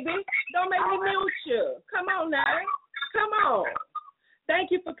you, baby. Don't make me mute you. Come on now. Come on. Thank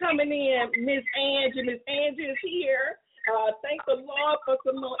you for coming in, Miss Angie. Miss Angie is here. Thank the Lord for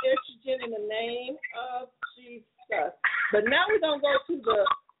some more estrogen in the name of Jesus. But now we're going to go to the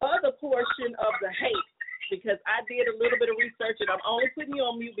other portion of the hate because I did a little bit of research, and I'm only putting you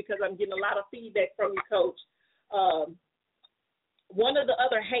on mute because I'm getting a lot of feedback from you, Coach. One of the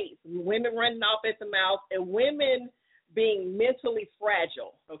other hates, women running off at the mouth and women being mentally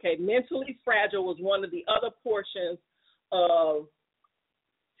fragile. Okay, mentally fragile was one of the other portions of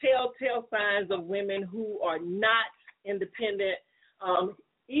telltale signs of women who are not independent.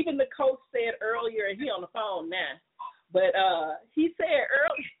 Even the coach said earlier, and he on the phone now, but he said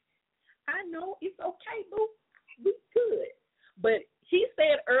earlier, I know it's okay, boo, we good. But he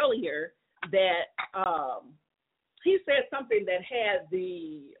said earlier that he said something that had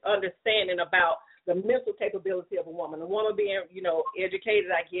the understanding about the mental capability of a woman being, educated,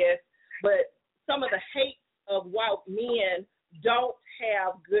 I guess, but some of the hate of why men don't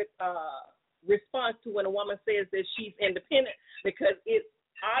have good response to when a woman says that she's independent because it's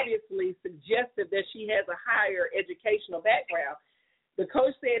obviously suggestive that she has a higher educational background. The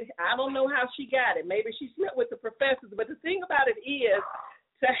coach said, I don't know how she got it. Maybe she slept with the professors, but the thing about it is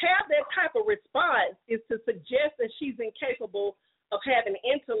to have that type of response is to suggest that she's incapable of having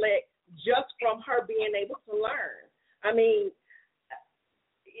intellect just from her being able to learn. I mean,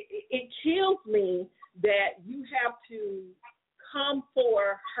 it kills me that you have to come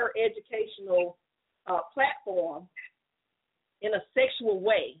for her educational platform in a sexual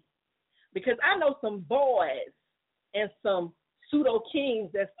way because I know some boys and some pseudo kings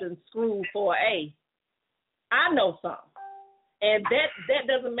that's been screwed for A. I know some. And that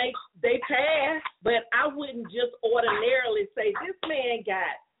doesn't make they pass, but I wouldn't just ordinarily say this man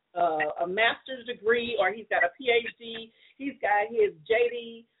got a master's degree or he's got a PhD, he's got his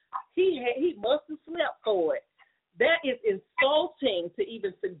JD, he must have slept for it. That is insulting to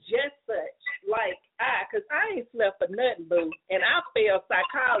even suggest such. Like because I ain't slept for nothing, boo, and I failed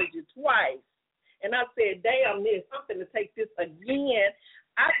psychology twice, and I said, damn this, I'm gonna take this again.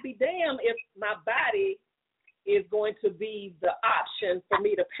 I'd be damned if my body is going to be the option for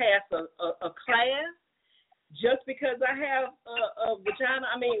me to pass a class just because I have a vagina.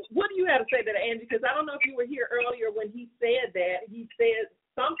 I mean, what do you have to say to that, Angie? Because I don't know if you were here earlier when he said that. He said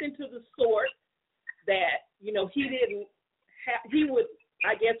something to the sort that, he didn't have, he would,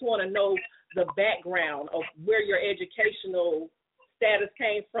 I guess, want to know the background of where your educational status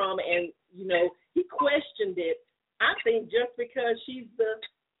came from. And, he questioned it, I think, just because she's the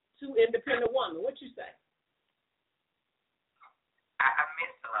too independent woman. What you say? I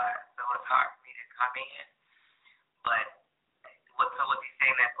missed a lot, so it's hard for me to come in. But was he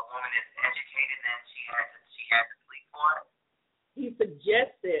saying that the woman is educated and she has to sleep for it? He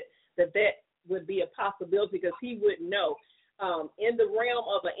suggested that would be a possibility because he wouldn't know. In the realm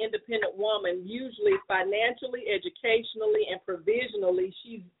of an independent woman, usually financially, educationally, and provisionally,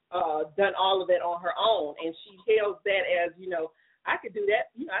 she's done all of that on her own, and she hails that as, I could do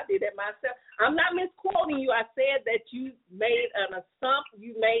that. I did that myself. I'm not misquoting you. I said that you made an assumption.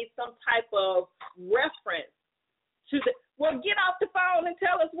 You made some type of reference to the. Well, get off the phone and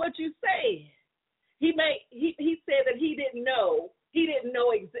tell us what you said. He said that he didn't know. He didn't know.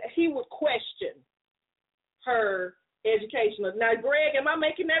 He would question her education. Now, Greg, am I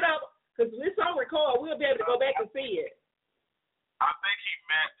making that up? Because this on record, we'll be able to go back and see it. I think he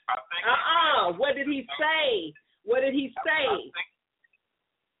meant. What did he say? What did he say?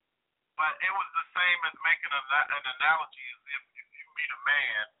 But it was the same as making an analogy as if you meet a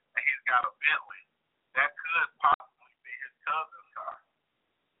man and he's got a Bentley, that could possibly be his cousin's car.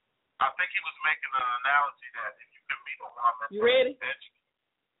 I think he was making an analogy that if you could meet a woman. You ready?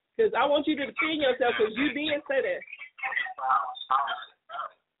 Because I want you to defend yourself because you did say that.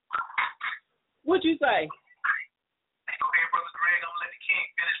 What'd you say? Hey, go ahead, Brother Greg. I'm going to let the king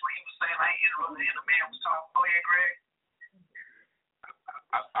finish what he was saying. I ain't interrupted him. The man was talking. Go ahead, Greg.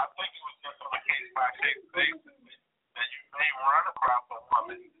 I think it was just on a case-by-case basis that you may run across a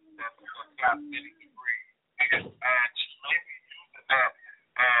woman that's got many degrees, and she may be using that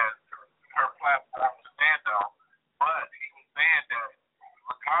as her platform to stand on. But he was saying that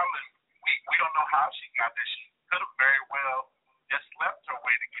regardless, we don't know how she got there. She could have very well just slept her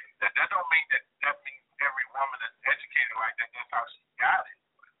way to get that. That don't mean that means every woman that's educated like that, that's how she got it.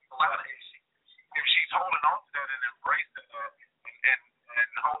 But if she's holding on to that and embracing that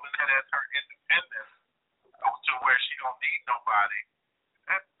and holding that as her independence to where she don't need nobody,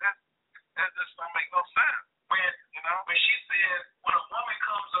 that just don't make no sense. When she said when a woman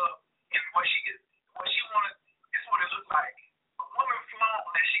comes up and what she wanted, this is what it looks like. A woman flaunt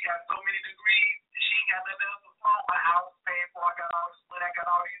that she got so many degrees, she ain't got nothing else to flaunt. My house is paid for, I got all this money, I got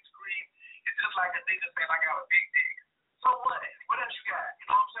all these degrees. It's just like a nigga saying I got a big dick. So what? What else you got? You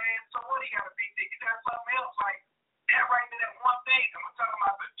know what I'm saying? So what? He got a big dick. You got something else like that right there, that one thing. And we're talking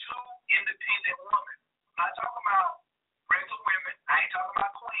about the two independent women. I'm not talking about regular women. I ain't talking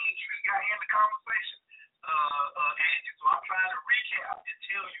about queens. You just got in the conversation, Angie. So I'm trying to recap and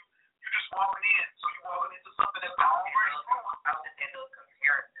tell you, you're just walking in. So you're walking into something that's already proven. I was just saying those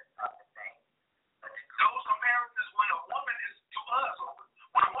comparisons of the thing. Those comparisons when a woman is to us,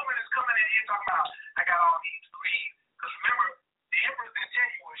 when a woman is coming in here talking about, I got all these degrees. Because remember, the Empress didn't tell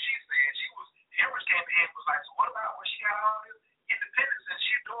you what she said. The Empress came in and was like, so what about when she got all this independence and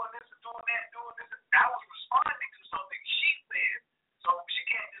she's doing this and doing that and doing this? I was responding to something she said. So she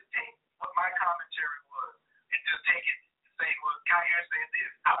can't just take what my commentary was and just take it and say, well, Kyrie said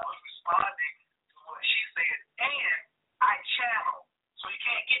this. I was responding to what she said, and I channeled. So you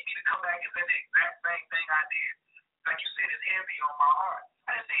can't get me to come back and say the exact same thing I did. Like you said, it's heavy on my heart.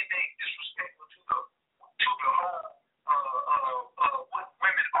 I didn't say anything disrespectful to the whole what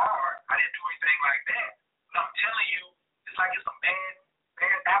women are. I didn't do anything like that. But I'm telling you, it's like it's some bad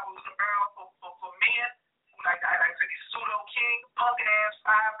apples in the barrel for men. Like I said, these pseudo kings, punk ass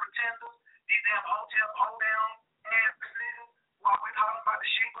five pretenders, these damn hotel hold down ass niggas. While we're talking about the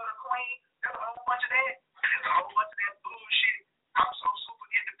shape of the queen, there's a whole bunch of that. There's a whole bunch of that bullshit. I'm so super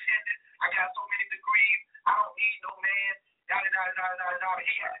independent. I got so many degrees. I don't need no man. Yada yada yada yada.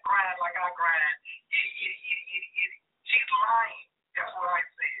 He got to grind like I grind. She's lying. That's what I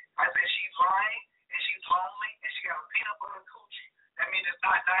said. I said she's lying and she's lonely and she got a peanut butter coochie. That means it's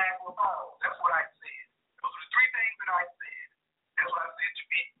not Niagara Falls. That's what I said. Those are the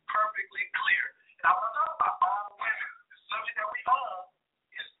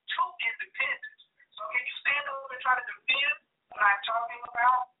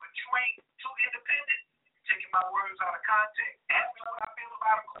out, but you ain't too independent, taking my words out of context. Ask me what I feel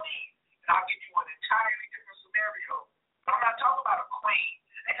about a queen, and I'll give you an entirely different scenario. But I'm not talking about a queen.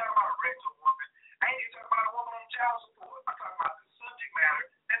 I ain't talking about a regular woman. I ain't even talking about a woman on child support. I'm talking about the subject matter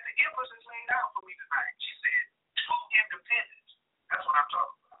that the Empress has laid out for me tonight. She said, too independent. That's what I'm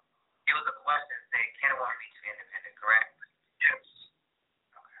talking about. It was a question that said, can a woman be too independent, correct? Yes.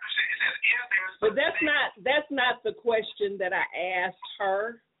 It says, is there But that's not the question that I asked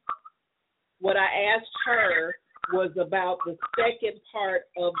her. What I asked her was about the second part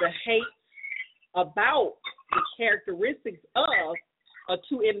of the hate about the characteristics of a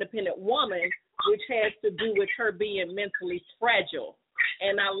too independent woman, which has to do with her being mentally fragile.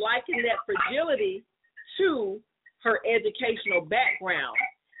 And I liken that fragility to her educational background.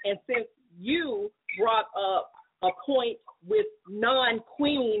 And since you brought up a point with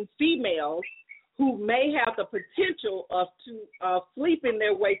non-queen females who may have the potential of sleeping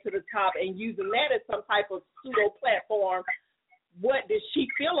their way to the top and using that as some type of pseudo platform, what does she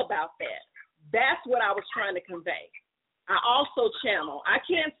feel about that? That's what I was trying to convey. I also channel. I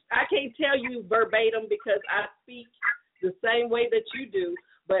can't tell you verbatim because I speak the same way that you do,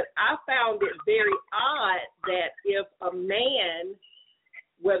 but I found it very odd that if a man,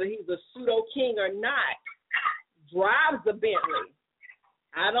 whether he's a pseudo king or not, drives a Bentley,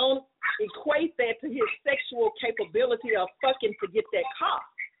 I don't equate that to his sexual capability of fucking to get that car.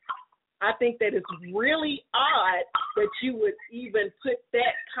 I think that it's really odd that you would even put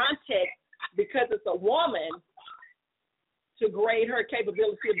that context because it's a woman to grade her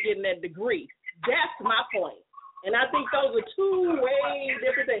capability of getting that degree. That's my point. And I think those are two way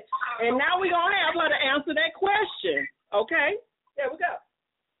different things. And now we're going to have her to answer that question. Okay? There we go.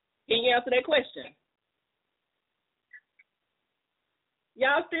 Can you answer that question?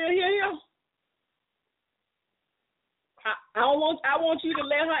 Y'all still here? I want you to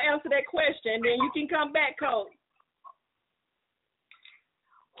let her answer that question, then you can come back, Cole.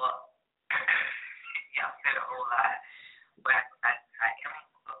 Well, y'all said a whole lot, but I am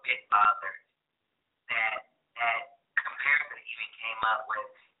a bit bothered that comparison even came up with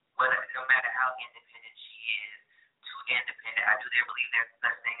whether, no matter how independent she is, too independent. I do believe there's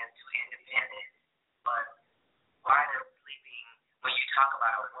such thing as too independent, but why does sleeping, when you talk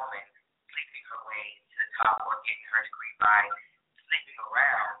about a woman sleeping her way to the top or getting her degree by sleeping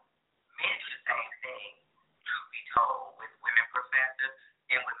around, men do the same thing, truth be told, with women professors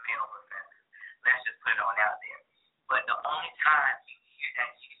and with male professors. Let's just put it on out there. But the only time you hear that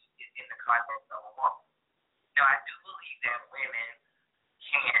use is in the context of a woman. Now, I do believe that women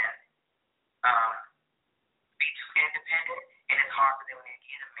can be too independent, and it's hard for them when they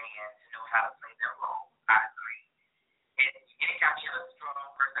get a man to know how to play their role. I agree. And anytime you have a strong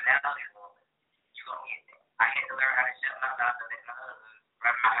personality woman, you're going to get that. I had to learn how to shut my mouth and let my husband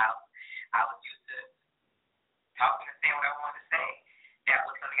run my house. I was used to talking and saying what I wanted to say. That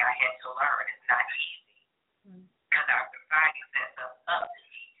was something I had to learn. It's not easy. Because our society sets us up to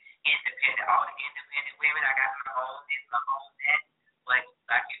be independent. All the independent women, I got my own this, my own that. But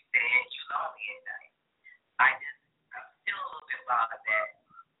like you said, you lonely at night. I'm still a little bit bothered that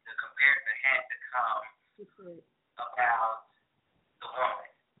the comparison had to come about the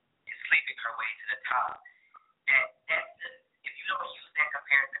woman is sleeping her way to the top. If you don't use that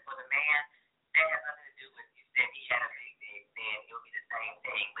comparison for the man, that has nothing to do with you said he had a big dick, then it'll be the same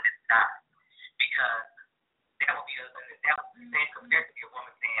thing, but it's not. Because that would be the same comparison to a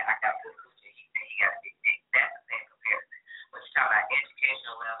woman saying, I got good coochie, he said he got a big dick. That's the same comparison. But you're talking about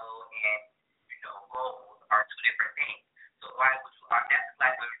educational level and, goals are two different things. So why would you, that's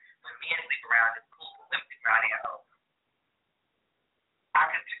like when men sleep around, it's cool, when women sleep around, they're old.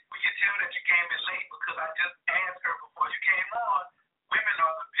 When you tell that you came in late because I just asked her before you came on, women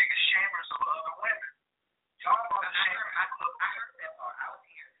are the biggest shamers of other women. Y'all are the shamers. I heard that part. I was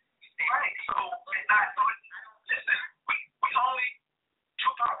here. You said right. Listen, we only,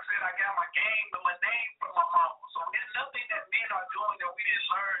 Tupac said I got my game and my name from my mama. So there's nothing that men are doing that we didn't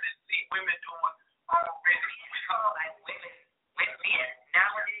learn and see women doing already. We talk like women, with men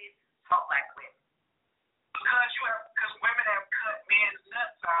nowadays talk like women. Because women have cut men's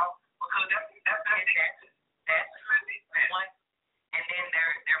nuts out because that's one. And then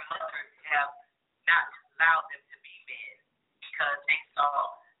their mothers have not allowed them to be men because they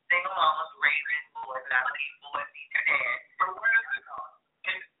saw single mamas raising boys, and I believe boys need their dad. But where is it on?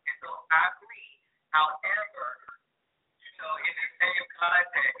 And so I agree. However, in the same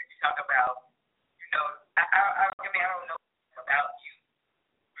context, you talk about, I don't know about you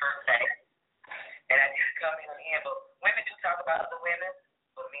per se, and I did come in on the end, but women do talk about other women,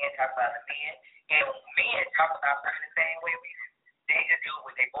 but men talk about the men, and men talk about women the same way we do. they just do it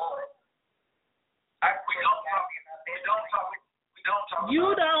with their boys. We don't talk.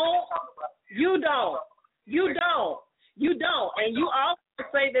 You don't. And you also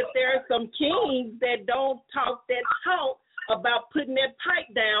say that there are some kings that don't talk that talk about putting that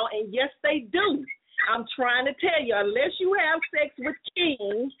pipe down, and yes, they do. I'm trying to tell you, unless you have sex with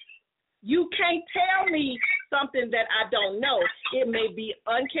kings, you can't tell me something that I don't know. It may be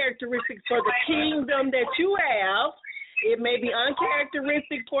uncharacteristic for the kingdom that you have. It may be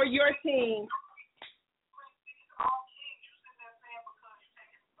uncharacteristic for your team.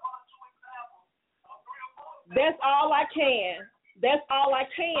 That's all I can. That's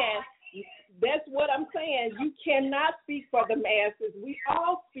what I'm saying. You cannot speak for the masses. We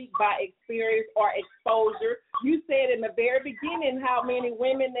all speak by experience or exposure. You said in the very beginning how many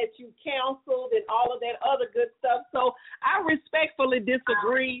women that you counseled and all of that other good stuff. So I respectfully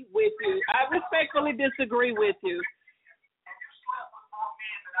disagree with you. And you slept with more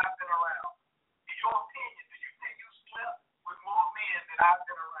men than I've been around. In your opinion, do you think you slept with more men than I've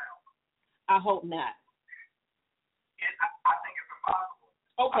been around? I hope not. I think it's impossible.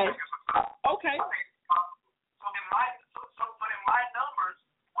 Okay. Okay. So then my numbers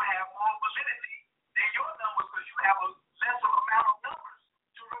will have more validity than your numbers because you have a lesser amount of numbers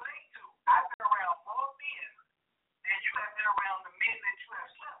to relate to. I've been around more men than you have been around the men that you have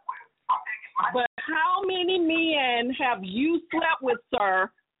slept with. But how many men have you slept with, sir?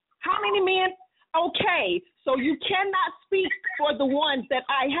 How many men? Okay, so you cannot speak for the ones that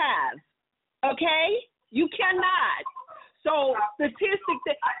I have. Okay? You cannot. So statistics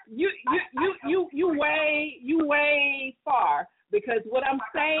that you way far, because what I'm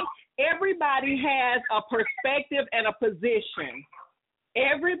saying, everybody has a perspective and a position.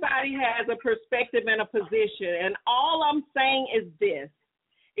 Everybody has a perspective and a position, and all I'm saying is this: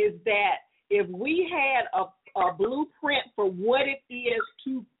 is that if we had a blueprint for what it is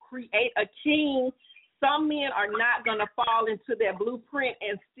to create a king, some men are not going to fall into that blueprint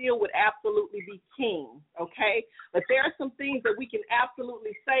and still would absolutely be king, okay? But there are some things that we can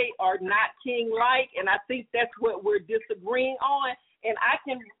absolutely say are not king-like, and I think that's what we're disagreeing on, and I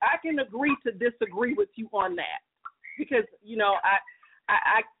can agree to disagree with you on that because, you know,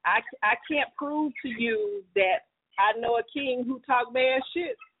 I can't prove to you that I know a king who talk bad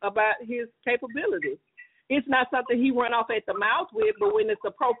shit about his capabilities. It's not something he run off at the mouth with, but when it's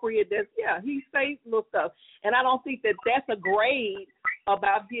appropriate, he says little stuff. And I don't think that that's a grade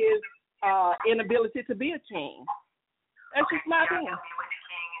about his inability to be a king. That's just my opinion.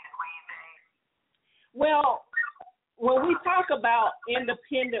 Well, when we talk about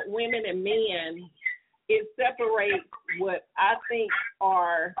independent women and men, it separates what I think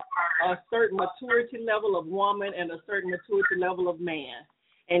are a certain maturity level of woman and a certain maturity level of man.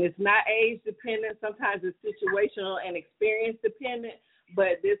 And it's not age dependent. Sometimes it's situational and experience dependent.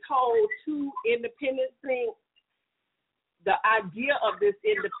 But this whole two independent thing, the idea of this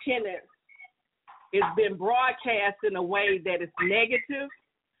independence has been broadcast in a way that is negative.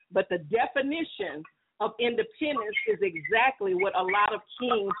 But the definition of independence is exactly what a lot of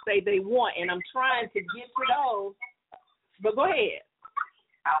kings say they want. And I'm trying to get to those. But go ahead.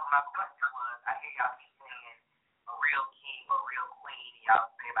 My question was, I hear y'all keep saying a real king or a real queen. Y'all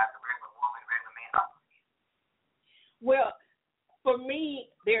say about the regular woman, regular man. Well, for me,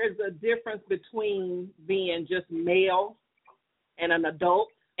 there's a difference between being just male and an adult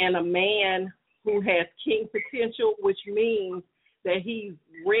and a man who has king potential, which means that he's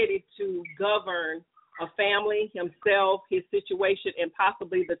ready to govern a family, himself, his situation, and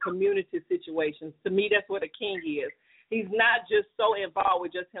possibly the community situations. To me, that's what a king is. He's not just so involved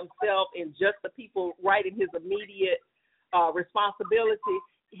with just himself and just the people right in his immediate responsibility.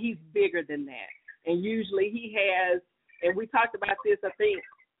 He's bigger than that. And usually he has, and we talked about this, I think,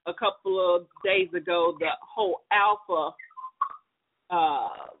 a couple of days ago, the whole alpha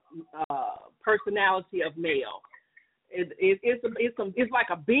personality of male. It's like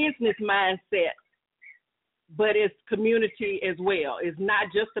a business mindset, but it's community as well. It's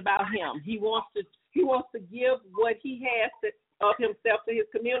not just about him. He wants to give what he has of himself to his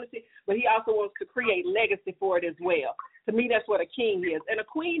community, but he also wants to create legacy for it as well. To me, that's what a king is. And a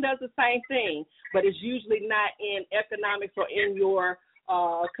queen does the same thing, but it's usually not in economics or in your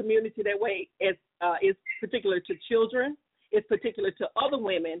community that way. It's particular to children. It's particular to other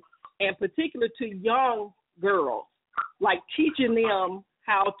women and particular to young girls, like teaching them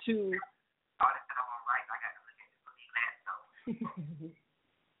how to.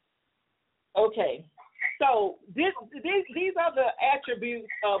 Okay. So these are the attributes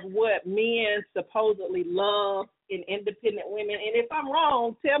of what men supposedly love in independent women. And if I'm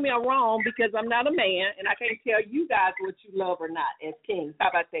wrong, tell me I'm wrong because I'm not a man and I can't tell you guys what you love or not as kings. How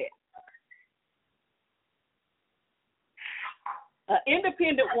about that? An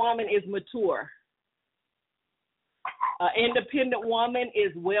independent woman is mature. An independent woman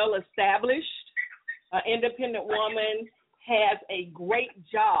is well established. An independent woman has a great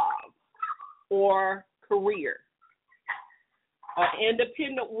job or career. An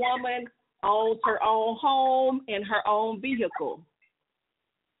independent woman owns her own home and her own vehicle.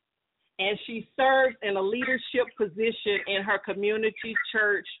 And she serves in a leadership position in her community,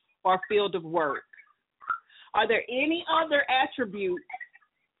 church, or field of work. Are there any other attributes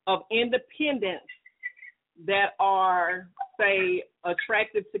of independence that are, say,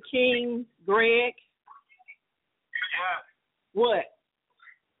 attractive to kings, Greg? Yes. What?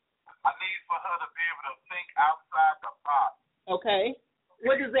 I need for her to be able to think outside the box. Okay.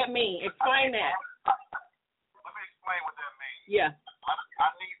 What does that mean? Explain that. Let me explain what that means. Yeah. I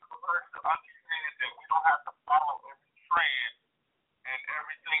need for her to understand that we don't have to follow every trend and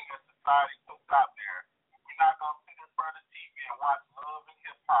everything that society puts out there. We're not going to sit in front of TV and watch Love and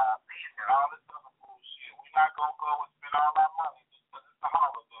Hip Hop and all this other bullshit. We're not going to go and spend all our money just because it's a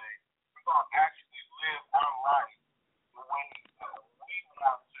holiday. We're going to actually live our life the way we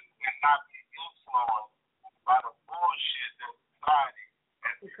want to and not be influenced by the bullshit that society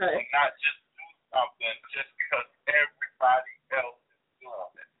and not just do something just because everybody else is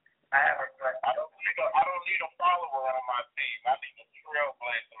doing it. I don't need a follower on my team. I need a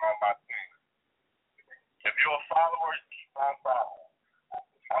trailblazer on my team. If you're a follower, keep on following.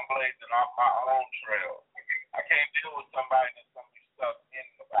 I'm blazing off my own trail. I can't deal with somebody that's going to be stuck in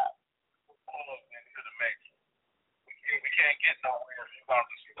the box. Pull us into the matrix. We can't get nowhere if you're going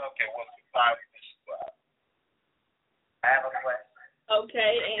to be stuck at what society is about. I have a question.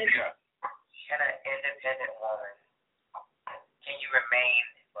 Okay. And Yeah. Can an independent woman, can you remain,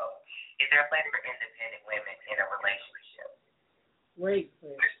 is there a place for independent women in a relationship? great.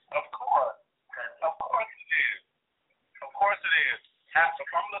 Of course. Of course it is. Of course it is. If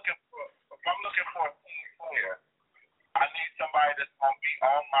I'm looking for a team player, I need somebody that's going to be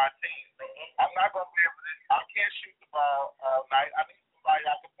on my team. I'm not going to be able to, I can't shoot the ball all night. I need somebody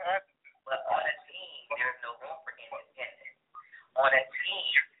I can pass it to. But on a team, there's no room for independence. On a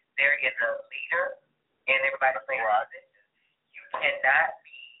team, there is a leader and everybody plays a position. You cannot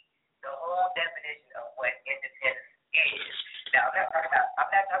be the whole definition of what independence is. Now, I'm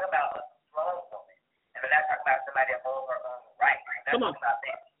not talking about a strong woman. And I'm not talking about somebody that holds her own right. I'm not talking about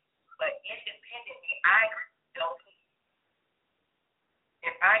that. But independently, I don't need.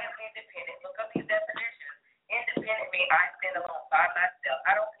 If I am independent, look up these definitions. Independent means I stand alone by myself.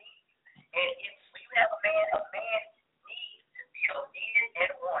 I don't need you. And if you have a man needs to feel needed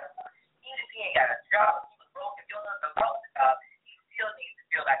and wanted. Even if he ain't got a job, he was broke, if your husband lost a job, he still needs to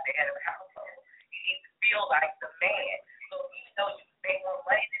feel like the head of the household. He needs to feel like the man. So even though you make more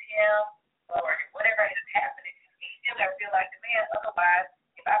money than him or whatever is happening, he still got to feel like the man. Otherwise,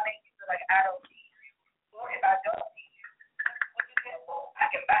 if I make you feel like I don't need you, or if I don't need you, what you get for? I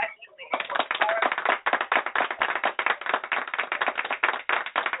can buy you things for the store.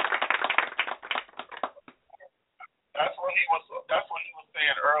 That's what he was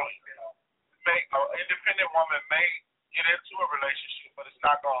saying earlier. An independent woman may get into a relationship, but it's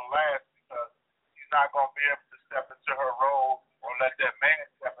not going to last because she's not going to be able to step into her role or let that man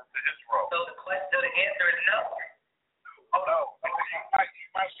step into his role. So the answer is no. Oh no, you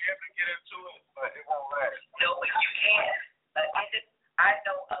might be able to get into it, but it won't last. No, but you can. I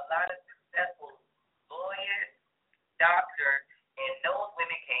know a lot of successful lawyers, doctors, and those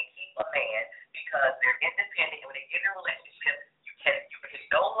women can't keep a man because they're independent. And when they get in a relationship, you can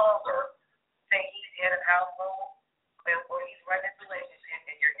no longer say he's head of household or he's running this relationship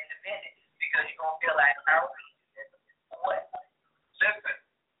and you're independent because you're going to feel like, I don't need you. What? Listen,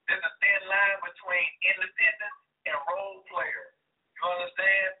 there's a thin line between independence and role player. You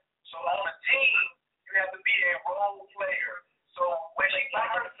understand? So on a team, you have to be a role player. So when she's by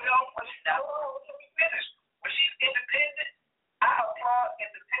herself, let me finish. When she's independent, I applaud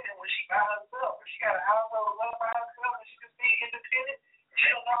independent when she's by herself. If she got a household alone by herself and she just being independent, she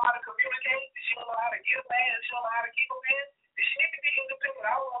don't know how to communicate, she don't know how to get a man, she don't know how to keep a man, then she need to be independent.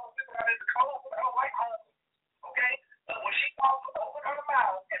 I don't want to think about it as a cold, but I don't like home. Okay? But when she wants to open her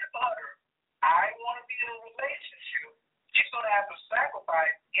mouth and utter, I want to be in a relationship, she's going to have to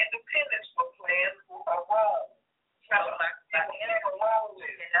sacrifice independence for playing a role. You cannot be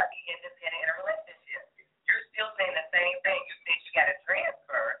independent in a relationship. You're still saying the same thing. You think you got to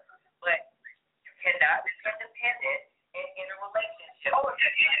transfer, but you cannot be independent in a relationship. Oh,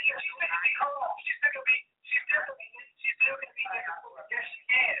 she's still going to be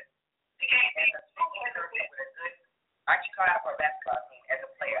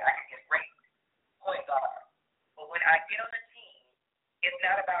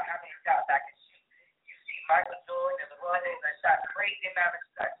down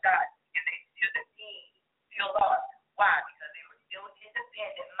and got shot, and they still the team still lost. Why? Because they were still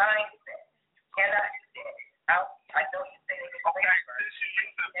independent mindset. You cannot do that. I know you say they can play first.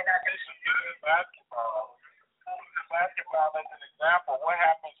 You cannot do that. Basketball as an example. What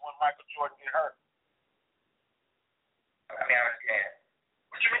happens when Michael Jordan get hurt? I mean, I understand.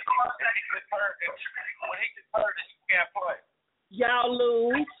 What you mean when he gets hurt? When he gets hurt, he can't play. Y'all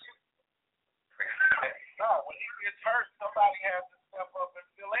lose. No, when he gets hurt, somebody has to step up and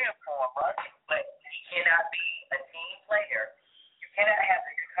fill in for him, right? But he cannot be a team player. You cannot have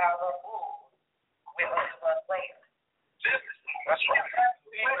the Chicago Bulls with only one player. That's right.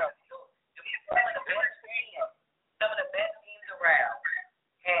 Some of the best teams around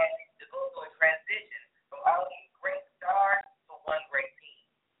had to go through a transition from all these great stars to one great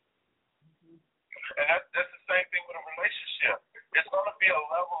team. And that's the same thing with a relationship. It's going to be a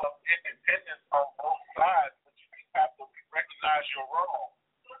level of independence on both sides, but you have to recognize your role.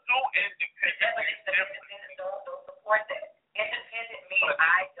 No independent. Independent don't support that. Independent means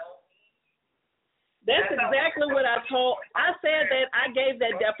I don't need you. That's exactly what I told. I said that I gave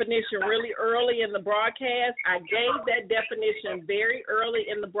that definition really early in the broadcast. I gave that definition very early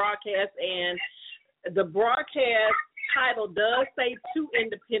in the broadcast, and the broadcast title does say too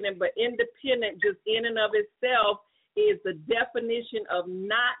independent, but independent just in and of itself is the definition of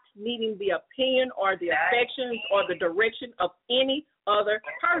not needing the opinion or the affections or the direction of any other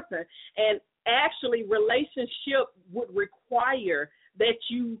person. And actually, relationship would require that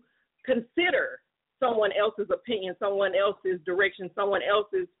you consider someone else's opinion, someone else's direction, someone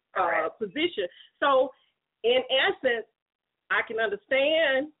else's position. So, in essence, I can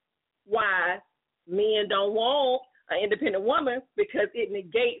understand why men don't want an independent woman because it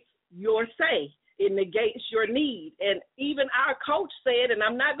negates your say. It negates your need. And even our coach said, and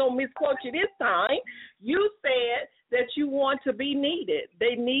I'm not going to misquote you this time, you said that you want to be needed.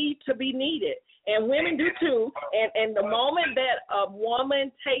 They need to be needed. And women do too. And the moment that a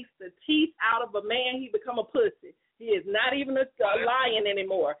woman takes the teeth out of a man, he become a pussy. He is not even a lion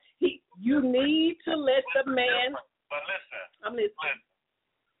anymore. You need to let the man. But listen. I'm listening.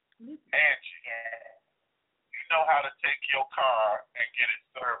 Angie, you know how to take your car and get it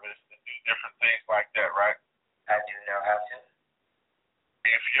serviced and do different things like that, right? I do know how to.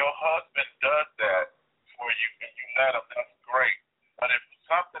 If your husband does that for you and you let him, that's great. But if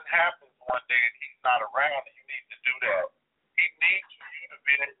something happens one day and he's not around and you need to do that, he needs you to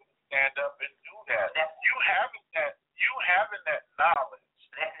be able to stand up and do that. You having that knowledge.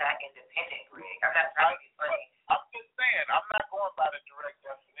 That's not independent, Greg. I'm not trying to be funny. I'm just saying, I'm not going by the direct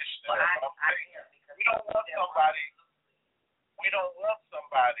definition of what I'm saying. We don't want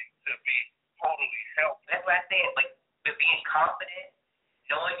somebody to be totally helpless. That's what I said, but being confident,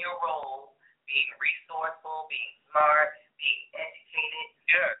 knowing your role, being resourceful, being smart, being educated,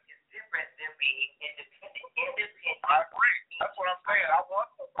 is different than being independent. I agree. That's what I'm saying. I want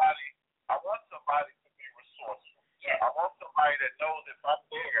somebody to be resourceful. Yeah. I want somebody that knows if I'm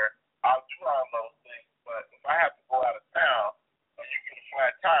there, I'll do all those things. But if I have to go out of town and you get a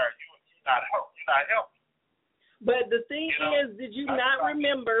flat tire, you're not helping. But the thing is, did you not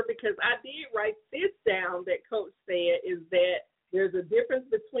remember, because I did write this down that Coach said, is that there's a difference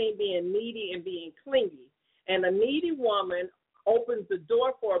between being needy and being clingy. And a needy woman opens the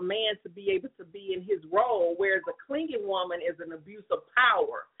door for a man to be able to be in his role, whereas a clinging woman is an abuse of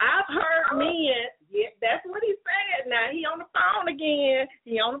power. I've heard men, that's what he said. Now, he on the phone again.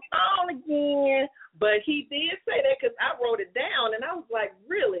 But he did say that because I wrote it down, and I was like,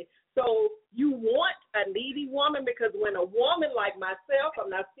 really? So you want a needy woman? Because when a woman like myself, I'm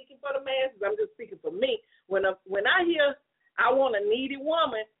not speaking for the masses, I'm just speaking for me. When I hear I want a needy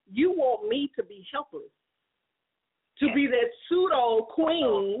woman, you want me to be helpless, to be that pseudo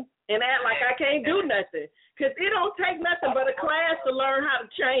queen and act like I can't do nothing. Because it don't take nothing but a class to learn how to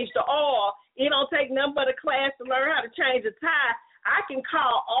change the oil. It don't take nothing but a class to learn how to change a tie. I can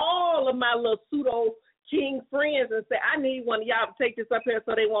call all of my little pseudo king friends and say, I need one of y'all to take this up here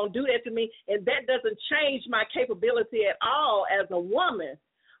so they won't do that to me. And that doesn't change my capability at all as a woman.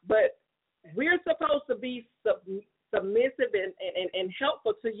 But we're supposed to be submissive and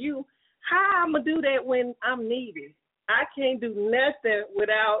helpful to you. How I'm going to do that when I'm needy? I can't do nothing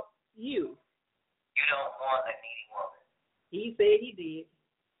without you. You don't want a needy woman. He said he did.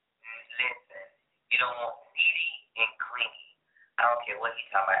 Listen, you don't want needy and clingy. I don't care what he's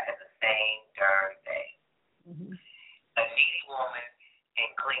talking about. It's the same darn thing. Mm-hmm. A needy woman and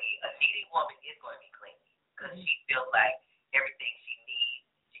clingy. A needy woman is going to be clingy because she feels like everything she needs,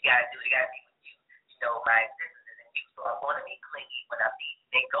 she got to do. It got to be with you. You know, my existence is in you, so I want to be clingy when I'm needy.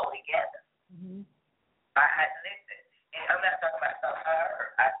 They go together. Mm-hmm. Listen, And I'm not talking about something I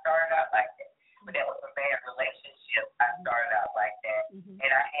heard. I started out like that. But that was a bad relationship. I started out like that.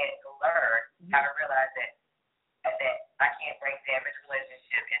 And I had to learn how to realize that I can't bring damaged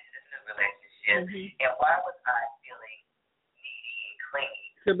relationship into this new relationship. And why was I feeling needy and clingy?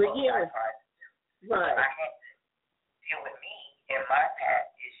 To begin with. Right. I had to deal with me and my past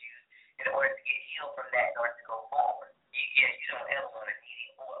issues in order to get healed from that in order to go forward. You don't ever want a needy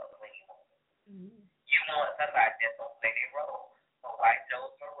or a clingy woman. You want somebody that's going to play their role. A wife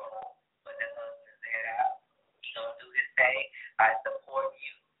knows her role, but the husband's there out. He's going to do his thing. I support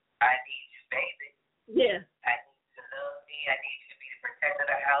you. I need you, baby. Yeah. I need you to love me. I need you to be the protector of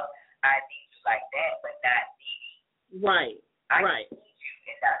the house. I need you like that, but not needy. Right. I need you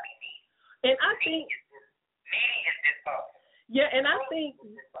and not be needy. And I think needy is dysfunctional. Yeah, and I think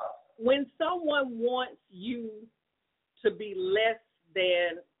when someone wants you to be less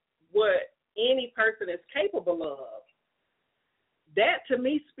than what any person is capable of, that to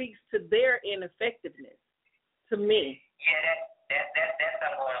me speaks to their ineffectiveness. To me. Yeah, that's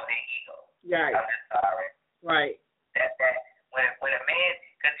something going on their ego. Right. I'm just sorry. Right. That when a man,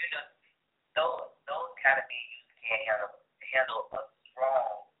 because those kind of men can't handle a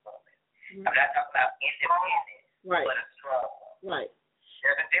strong woman. I'm not talking about independent, but a strong woman. Right.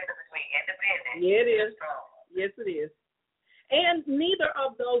 There's a difference between independent and strong. Yes, it is. And neither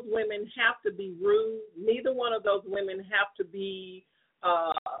of those women have to be rude. Neither one of those women have to be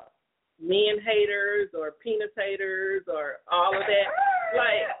men haters or penis haters or all of that.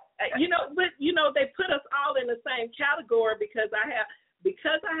 But they put us all in the same category because I have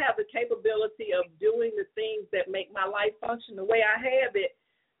the capability of doing the things that make my life function the way I have it.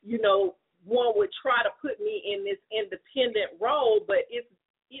 One would try to put me in this independent role, but it's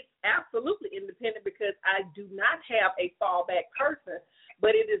absolutely independent because I do not have a fallback person,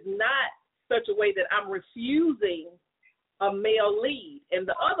 but it is not such a way that I'm refusing a male lead. And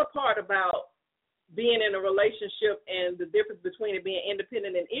the other part about being in a relationship and the difference between it being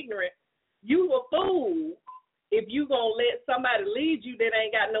independent and ignorant, you a fool if you going to let somebody lead you that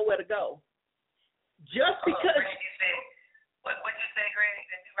ain't got nowhere to go. Just because. What you say, Greg,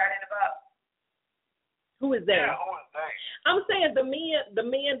 that you writing about? Who is that? Yeah, who is that? I'm saying the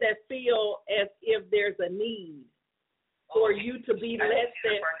men that feel as if there's a need for you to be less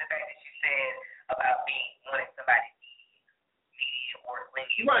than. The fact that you said about wanting somebody needy or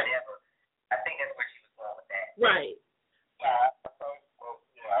clingy or whatever. I think that's where she was going with that. Right. I'm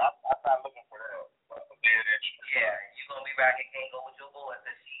not looking for that. Yeah, you're going to be right here, can't go with your boy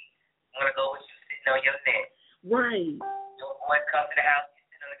because she want to go with you sitting on your neck. Right. Your boy come to the house, you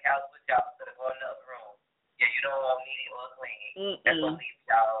sit on the couch with y'all instead of going in the other room. Yeah, you don't want needy or clingy. That's what leaves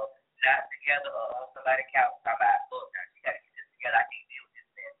y'all not together or on somebody's couch. I'm like, look, you got to get this together. I can't deal with this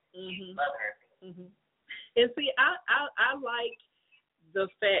man. He's mother. And see, I like the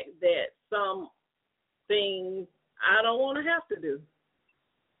fact that some things I don't want to have to do.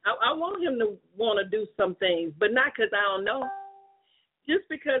 I want him to want to do some things, but not because I don't know. Just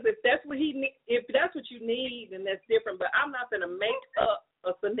because if that's what if that's what you need, then that's different. But I'm not going to make up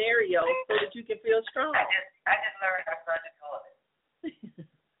a scenario so that you can feel strong. I just learned I'm such a toilet.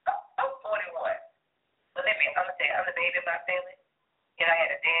 I'm 41. But let me, I'm going to tell you, I'm the baby of my family. And I had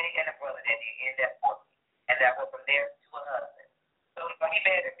a daddy and a brother that ended up for me. And I went from there to a husband. So he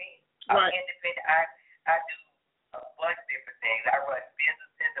mad at me. I'm independent. I do a bunch of different things. I run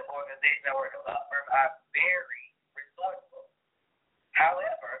businesses, an organization. I work a law firm. I'm very resourceful.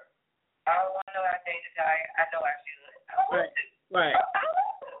 However, I don't want to know how to change a tire. I know I should. I don't want to. Right. I don't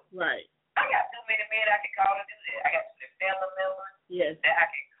want to. Right. I got too many men I can call to do that. I got too many family members that I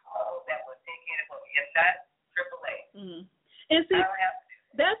can call that will take care of me. If not, AAA. And see, I don't have to do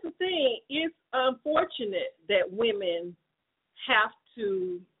that. That's the thing. It's unfortunate that women have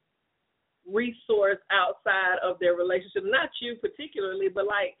to resource outside of their relationship. Not you particularly, but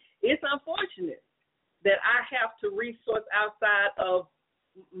it's unfortunate that I have to resource outside of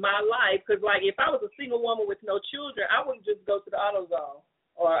my life. Because if I was a single woman with no children, I wouldn't just go to the AutoZone.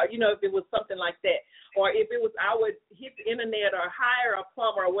 Or, if it was something like that. Or if it was, I would hit the internet or hire a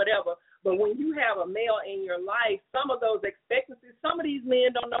plumber or whatever. But when you have a male in your life, some of those expectancies, some of these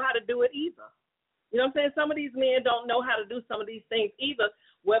men don't know how to do it either. You know what I'm saying? Some of these men don't know how to do some of these things either.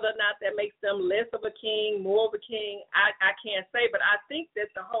 Whether or not that makes them less of a king, more of a king, I can't say. But I think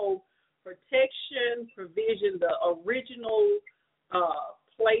that the whole protection, provision, the original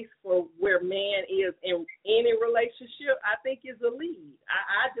place for where man is in any relationship, I think is a lead.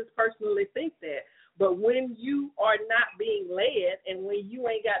 I just personally think that. But when you are not being led and when you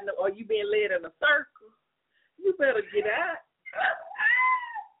ain't got no, or you being led in a circle, you better get out.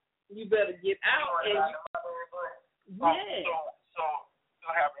 You better get out. And Yeah. So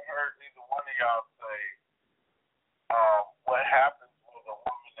haven't heard neither one of y'all say what happens with a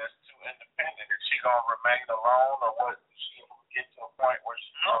woman that's too independent. Is she gonna remain alone, or what? Is she gonna get to a point where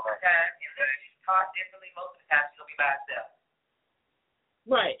she's most of the time, if she's taught differently, most of the time she's gonna be by herself.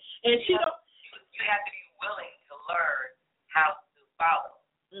 Right, and she don't. You have to be willing to learn how to follow,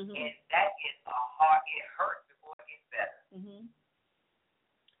 and that is a hard. It hurts before it gets better.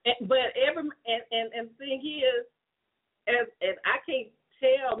 But the thing is, and I can't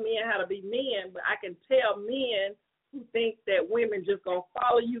tell men how to be men, but I can tell men who think that women just gonna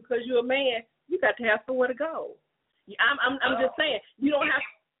follow you because you're a man. You got to have somewhere to go. I'm just saying you don't have.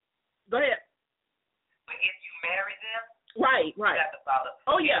 Go ahead. But if you marry them, right. You got to follow.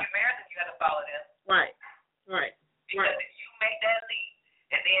 Oh yeah. If you marry them, you got to follow them. Right. Because if you make that leap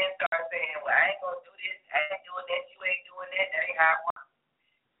and then start saying, "Well, I ain't gonna do this, I ain't doing that, you ain't doing that," that ain't how it works.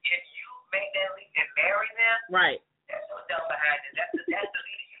 If you make that leap and marry them, right. That's no doubt behind it. That's the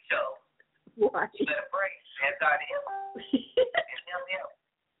leader you chose. Right. You better pray. That's God him. him.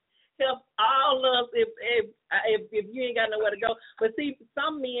 Help all of us if you ain't got nowhere to go. But see,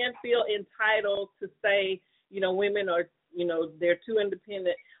 some men feel entitled to say, women are, they're too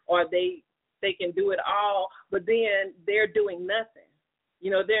independent or they can do it all, but then they're doing nothing.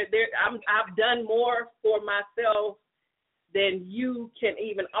 I've done more for myself than you can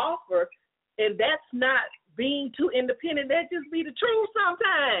even offer, and that's not being too independent. That just be the truth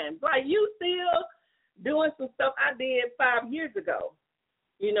sometimes. Like, you still doing some stuff I did 5 years ago.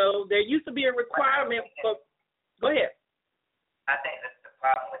 There used to be a requirement for. Go ahead. I think that's the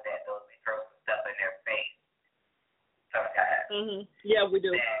problem with that, though. We throw some stuff in their face sometimes. Yeah, we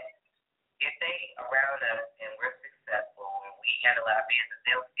do. That if they around us and we're successful and we handle our business,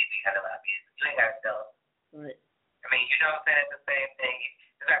 they'll see we handle our business. You ain't got to tell them. Right. I mean, you know what I'm saying? It's the same thing.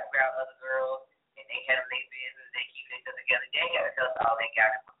 You got to around other girls and they handle their business, they keep it together. They ain't got to tell us all they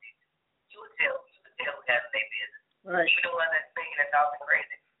got it for business. You can tell who handle their business. Right. Even the one that's singing and talking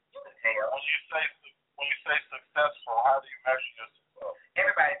crazy, you can tell. When you say successful, how do you measure your success?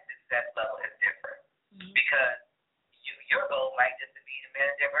 Everybody's success level is different because your goal might just to be the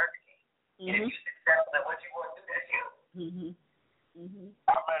manager of Burger King. And if you're successful at what you want to do, that's you.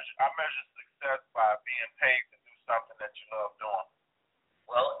 I measure success by being paid to do something that you love doing.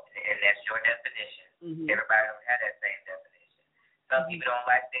 Well, and that's your definition. Everybody don't have that same definition. Some people don't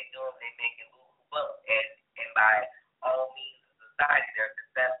like what they do, they make it boo-boo, and by all means of society, they're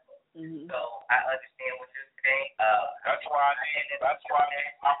successful. So I understand what you're saying. That's why I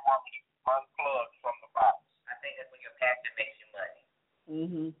need someone to unplug from the box. I think that's when your passion makes you money.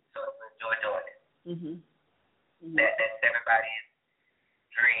 So enjoy doing it. That's everybody's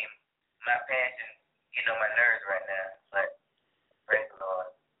dream. My passion getting on my nerves right now, but praise the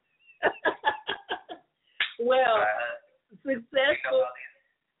Lord. Well, successful.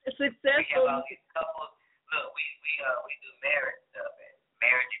 We have all these couples. Look, we do marriage stuff, and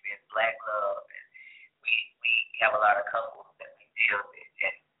marriage is black love, and we have a lot of couples that we deal with,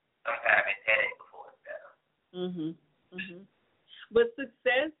 and sometimes it's headache before it's better. But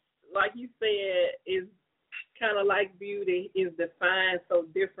success, like you said, is kind of like beauty, is defined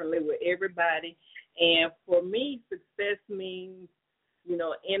so differently with everybody. And for me, success means,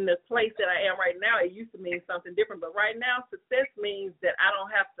 in the place that I am right now, it used to mean something different. But right now, success means that I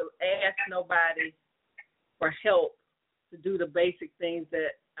don't have to ask nobody for help to do the basic things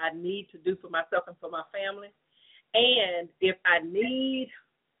that I need to do for myself and for my family. And if I need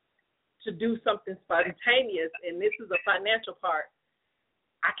to do something spontaneous, and this is a financial part,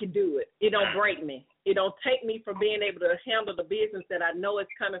 I can do it. It don't break me. It don't take me from being able to handle the business that I know is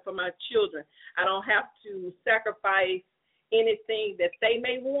coming for my children. I don't have to sacrifice anything that they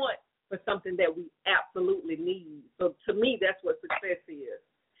may want for something that we absolutely need. So to me, that's what success is.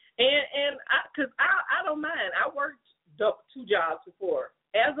 And I don't mind. I worked 2 jobs before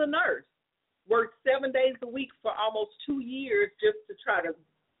as a nurse. Worked 7 days a week for almost 2 years just to try to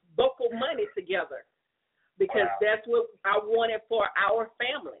buckle money together, because that's what I wanted for our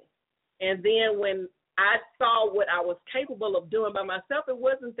family. And then when I saw what I was capable of doing by myself, it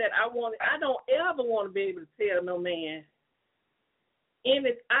wasn't that I don't ever want to be able to tell no man. And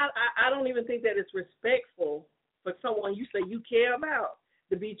I don't even think that it's respectful for someone you say you care about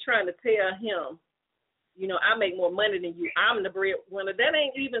to be trying to tell him, I make more money than you, I'm the breadwinner. That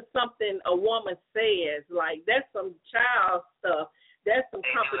ain't even something a woman says. Like, that's some child stuff. That's some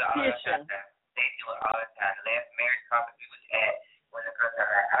competition. They do it all the time. The last marriage conference we was at, when the girl said,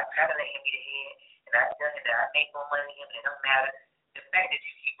 I try to let him get ahead, and I tell him that I make more money than him, and it don't matter. The fact that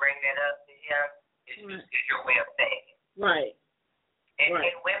you keep bringing that up to him is your way of saying it. Right. And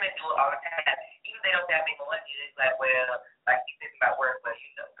women do it all the time. Even if they don't say I make more money, you. It's like, well, like he said about work, well,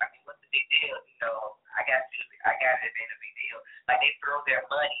 you know, I mean, what's the big deal? You know, I got it being a big deal. Like they throw their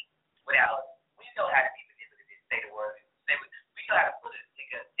money without. We know how to people say the word. We know how to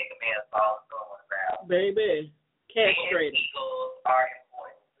take a man's ball and throw him on the ground. Baby, castrated. Egos are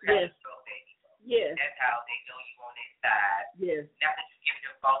important. Yes. Yes. That's how they know you on their side. Yes. Not that you give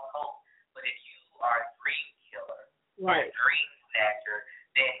them false hope, but if you are a dream killer, right, a dream snatcher,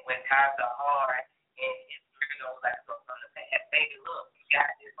 then when times are hard and it's really like from the past, baby, look, you got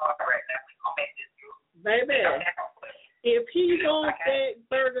this hard right now. We gonna make this through. Baby, if he's on that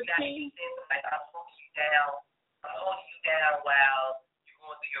Burger King, like I'm holding you down while you're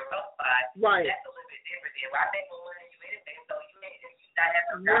going through your rough spot. Right. That's a little bit different than I think we're learning you anything, so you not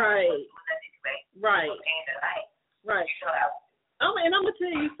having right. Right. Right. And I'm gonna tell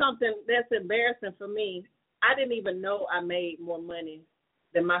you something that's embarrassing for me. I didn't even know I made more money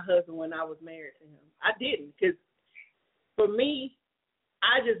than my husband when I was married to him. I didn't, because for me,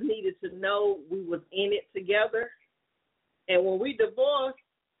 I just needed to know we was in it together. And when we divorced,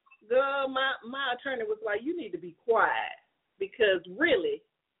 girl, my attorney was like, you need to be quiet, because really,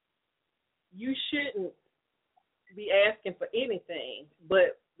 you shouldn't be asking for anything,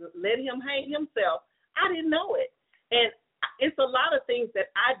 but let him hang himself. I didn't know it. And it's a lot of things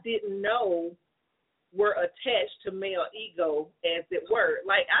that I didn't know were attached to male ego, as it were.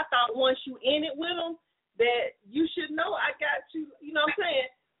 Like, I thought once you in it with them, that you should know I got you. You know what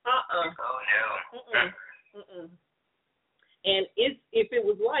I'm saying? And if it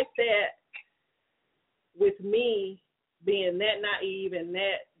was like that with me being that naive and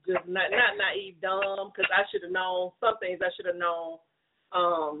that just not naive, dumb, because I should have known some things I should have known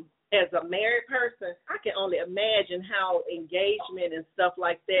as a married person, I can only imagine how engagement and stuff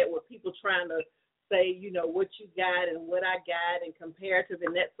like that, with people trying to say, you know, what you got and what I got and comparative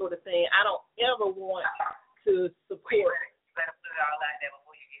and that sort of thing. I don't ever want to support. You better put it all out there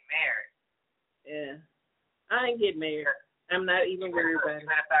before you get married. Yeah. I ain't get married. I'm not even worried about it.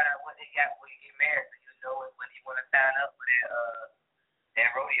 You better find out what they got before you get married, so you know whether you want to sign up for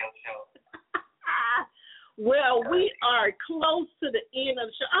that rodeo show. Well, we are close to the end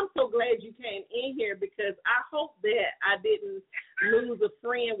of the show. I'm so glad you came in here, because I hope that I didn't lose a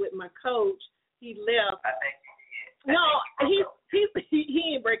friend with my coach. He left. I think he did. No, he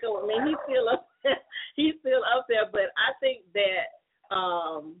ain't break up with me. He's still up there. He's still up there, but I think that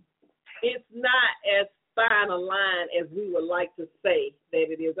it's not as fine a line as we would like to say that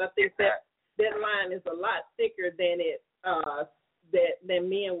it is. I think that line is a lot thicker than it that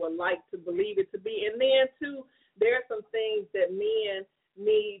men would like to believe it to be. And then, too, there are some things that men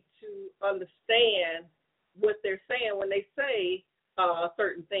need to understand what they're saying when they say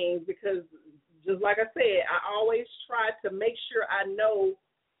certain things, because just like I said, I always try to make sure I know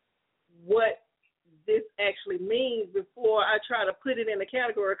what this actually means before I try to put it in a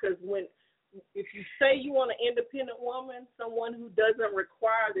category, because if you say you want an independent woman, someone who doesn't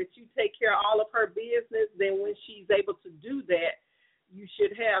require that you take care of all of her business, then when she's able to do that, you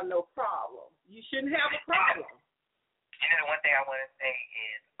should have no problem. You shouldn't have a problem. You know, the one thing I want to say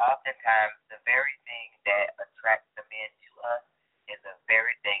is oftentimes the very thing that attracts the men to us is the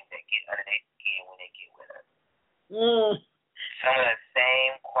very thing that get under their skin when they get with us. Some of the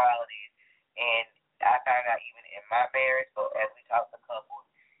same qualities. And I found out even in my marriage, so as we talked to couples,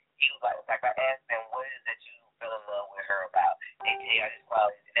 he was like I asked them, what is it that you fell in love with her about? They tell you all these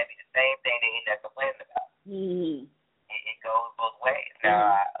qualities, and that be the same thing they end up complaining about. It goes both ways.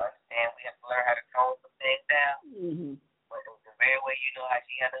 Now, I understand we have to learn how to tone some things down, but the very way you know how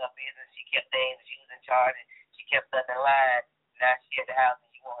she handled her business, she kept things, she was in charge, and she kept us in line. Now she at the house,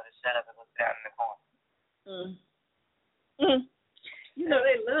 and you want her to shut up and go sit down in the corner. You know,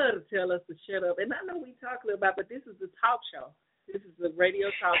 they love to tell us to shut up. And I know we talk a little about, but this is a talk show. This is a radio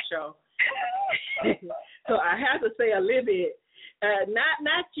talk show. So I have to say a little bit.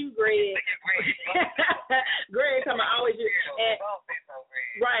 Not you, Greg. Greg, come on, always you.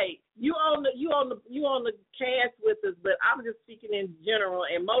 Right. You on the cast with us, but I'm just speaking in general.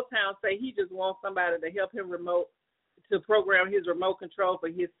 And Motown say he just wants somebody to help him to program his remote control for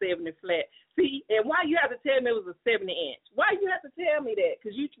his 70 flat. See, and why you have to tell me it was a 70-inch? Why you have to tell me that?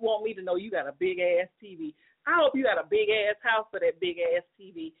 Because you want me to know you got a big-ass TV. I hope you got a big-ass house for that big-ass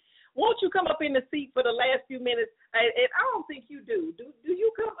TV. Won't you come up in the seat for the last few minutes? And I don't think you do. Do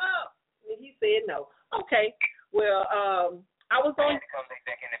you come up? And he said no. Okay. Well, I was on. I had to come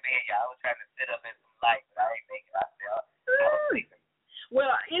back in the bed, y'all. I was trying to sit up in some light, but I ain't making it. I was sleeping.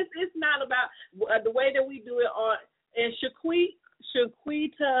 Well, it's not about the way that we do it on. And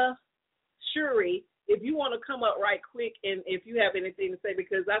Shaquita Shuri if you want to come up right quick and if you have anything to say,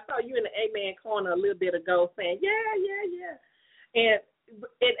 because I saw you in the Amen corner a little bit ago saying, yeah.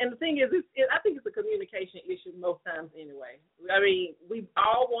 And the thing is, I think it's a communication issue most times anyway. I mean, we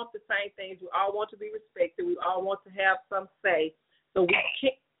all want the same things. We all want to be respected. We all want to have some say. So we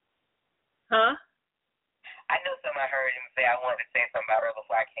can't. Huh? I know something I heard him say. I wanted to say something about her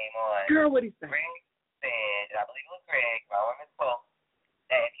before I came on. Girl, what he say? Greg said, I believe it was Greg, my woman spoke,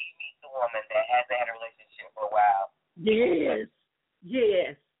 that if he meets a woman that hasn't had a relationship for a while. Yes.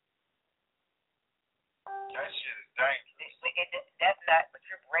 That shit is dangerous. That's not, but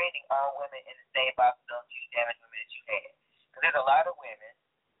you're branding all women in the same box of you damaged women that you had. Because there's a lot of women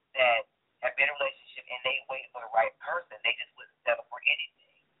that have been in a relationship and they wait for the right person. They just wouldn't settle for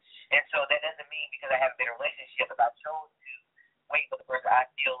anything. And so that doesn't mean because I haven't been in a relationship, if I chose to wait for the person I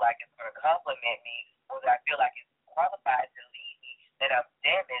feel like is going to compliment me or that I feel like is qualified to lead me, that I'm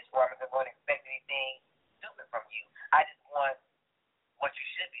damaged or I'm going to expect anything stupid from you. I just want what you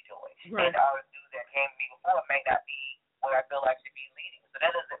should be doing. Right. And all the dudes that came to me before may not be what I feel like should be leading. So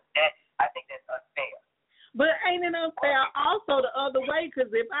I think that's unfair. But ain't it unfair also the other way?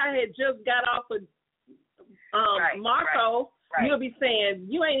 Because if I had just got off of Marco, you'll be saying,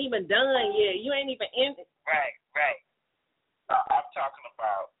 you ain't even done yet. You ain't even ended. Right. I'm talking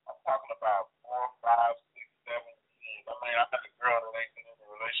about 4, 5, 6, 7 years. I mean, I met a girl that ain't been in a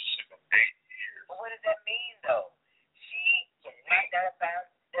relationship in 8 years. But what does that mean, though? She might not have found,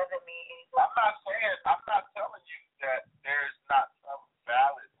 doesn't mean anything. I'm not telling you that there's not some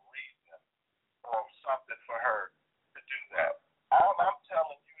valid reason or something for her to do that. All I'm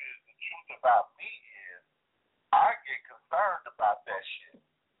telling you is the truth about me is I get concerned about that shit.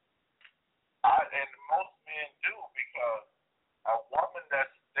 And most men do, because a woman that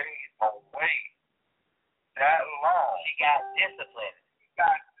stays away that long, she got discipline. She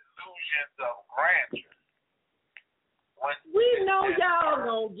got delusions of grandeur. We know y'all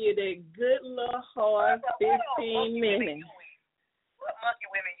gonna get a good little hard 15 minutes. What monkey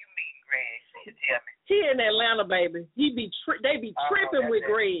women you meet, Greg? Tell me. He in Atlanta, baby. They be tripping with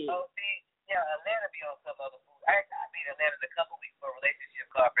Greg. Oh, see, yeah, Atlanta be on some other food. I be in Atlanta a couple weeks for a relationship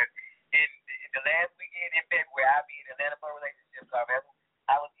conference. In the last weekend in February, I be in Atlanta for a relationship conference.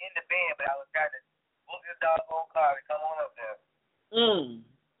 I was in the band, but I was trying to book this doggone car and come on up there.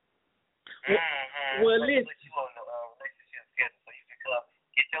 Well, so listen. Put you on the relationship schedule so you can come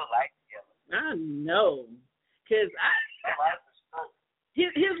get your life together. I know, cause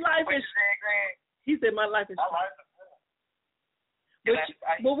his life is. Greg? He said my life is. My life is good.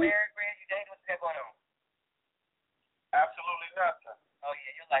 Are you married, Greg? You dating? What's going on? Absolutely nothing. Oh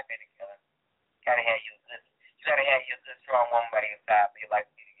yeah, your life ain't together. You gotta have your good strong woman by your side for your life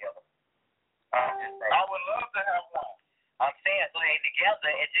to be together. I'm just saying. I would love to have one. I'm saying so they ain't together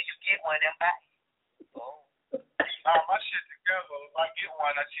until you get one of them back. My shit together. If I get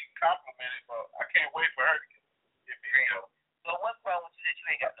one, she can compliment it, but I can't wait for her to get me together. So what's wrong with you that you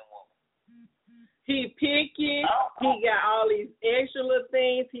ain't got no woman? He picky. He got all these extra little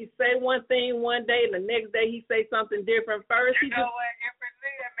things. He say one thing one day, and the next day he say something different. First, you know what? Every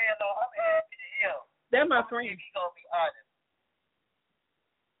that man, though, I'm happy to him. That's my friend. He gonna be honest.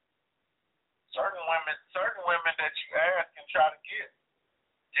 Certain women that you ask and try to get,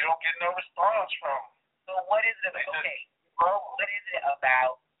 you don't get no response from. So what is it? What is it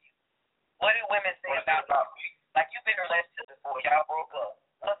about you? What do women say about me? Like you've been in a relationship before, y'all broke up.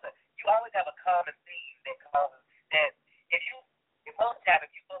 Listen, you always have a common theme that causes that. If most times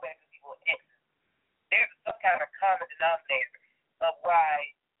if you go back to people's exes, there's some kind of common denominator of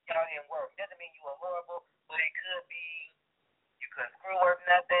why y'all didn't work. Doesn't mean you were horrible, but it could be you couldn't screw worth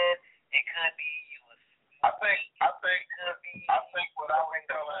nothing. It could be you was. I think what I was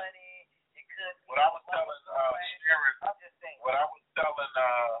telling. Money. It could be. What I was telling Sharon. I'm just saying. What I was telling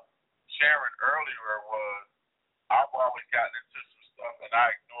Sharon earlier was I've always gotten into some stuff and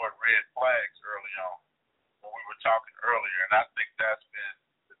I ignored red flags early on when we were talking earlier, and I think that's been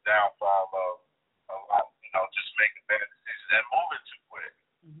the downfall of a lot. Just making bad decisions and moving too quick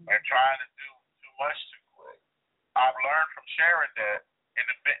and trying to do too much too quick. I've learned from Sharon that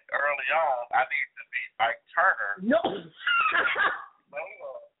early on I need to be Ike Turner. No.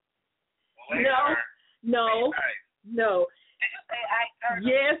 Later. No. Did you say Ike Turner?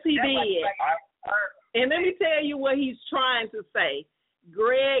 Yes, he did. And let me tell you what he's trying to say.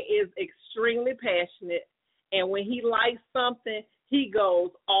 Greg is extremely passionate, and when he likes something, he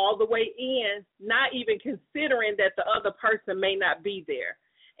goes all the way in, not even considering that the other person may not be there.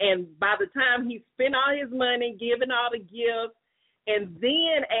 And by the time he spent all his money, giving all the gifts, and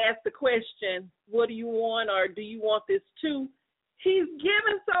then ask the question, what do you want, or do you want this too? He's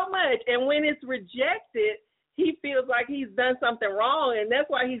given so much, and when it's rejected, he feels like he's done something wrong, and that's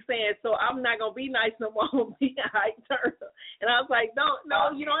why he's saying, so I'm not going to be nice no more, I'm going to be Ike Turner. And I was like, no,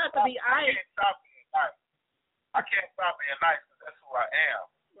 you don't have to be Ike. I can't stop being nice because that's who I am.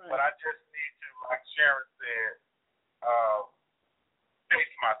 Right. But I just need to, like Sharon said,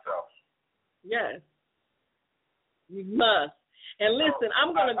 face myself. Yes. You must. And listen,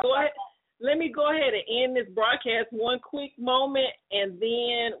 I'm going to go ahead. Let me go ahead and end this broadcast one quick moment, and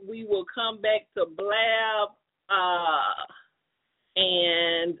then we will come back to blab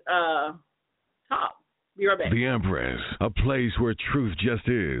and talk. Be right back. The Empress, a place where truth just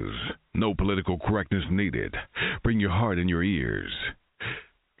is. No political correctness needed. Bring your heart in your ears.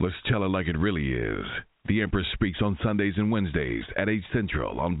 Let's tell it like it really is. The Empress speaks on Sundays and Wednesdays at 8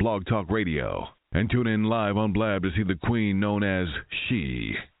 Central on Blog Talk Radio. And tune in live on Blab to see the queen known as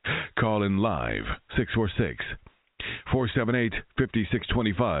She. Call in live,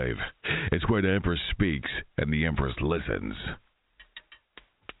 646-478-5625. It's where the Empress speaks and the Empress listens.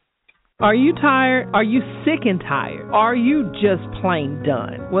 Are you tired? Are you sick and tired? Are you just plain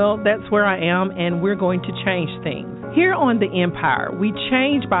done? Well, that's where I am, and we're going to change things. Here on The Empire, we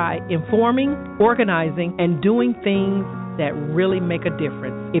change by informing, organizing, and doing things that really make a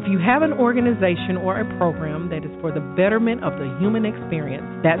difference. If you have an organization or a program that is for the betterment of the human experience,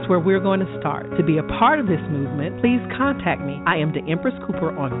 that's where we're going to start. To be a part of this movement, please contact me. I am the Empress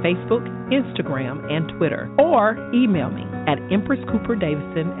Cooper on Facebook, Instagram, and Twitter. Or email me at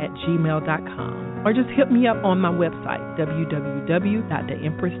empresscooperdavison@gmail.com. Or just hit me up on my website,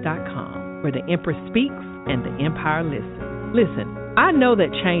 www.theempress.com, where the Empress speaks and the Empire listens. Listen, I know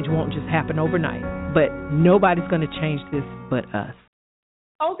that change won't just happen overnight, but nobody's going to change this but us.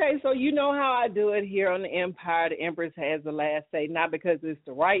 Okay, so you know how I do it here on the Empire. The Empress has the last say, not because it's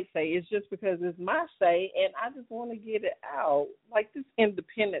the right say, it's just because it's my say, and I just want to get it out. Like, this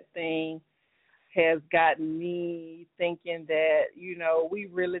independent thing has gotten me thinking that, we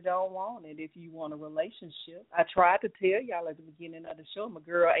really don't want it if you want a relationship. I tried to tell y'all at the beginning of the show, my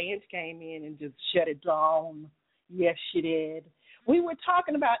girl Ange came in and just shut it down. Yes, she did. We were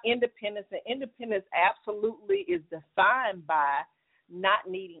talking about independence, and independence absolutely is defined by not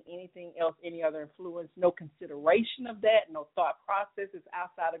needing anything else, any other influence, no consideration of that, no thought process is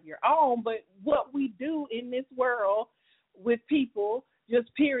outside of your own. But what we do in this world with people,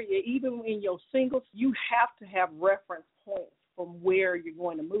 just period, even in your singles, you have to have reference points from where you're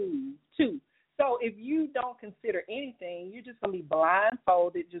going to move to. So if you don't consider anything, you're just going to be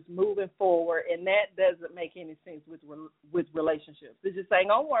blindfolded, just moving forward, and that doesn't make any sense with relationships. It just ain't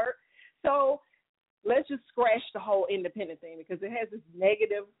going to work. So let's just scratch the whole independent thing because it has this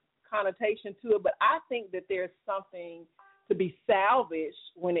negative connotation to it. But I think that there's something to be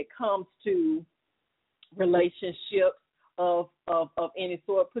salvaged when it comes to relationships of any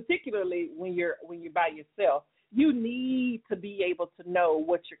sort, particularly when you're by yourself. You need to be able to know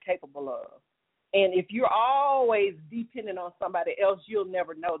what you're capable of. And if you're always dependent on somebody else, you'll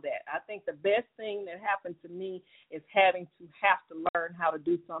never know that. I think the best thing that happened to me is having to learn how to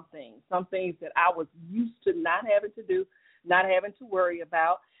do some things that I was used to not having to do, not having to worry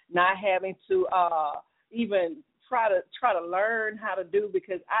about, not having to even try to learn how to do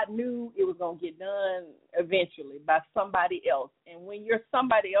because I knew it was going to get done eventually by somebody else. And when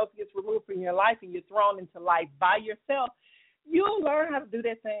somebody else gets removed from your life and you're thrown into life by yourself, you'll learn how to do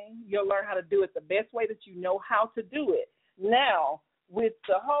that thing. You'll learn how to do it the best way that you know how to do it. Now, with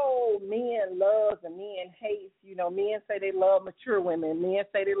the whole men love and men hate, men say they love mature women. Men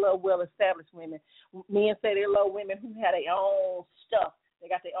say they love well-established women. Men say they love women who have their own stuff. They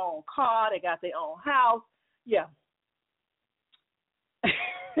got their own car. They got their own house. Yeah.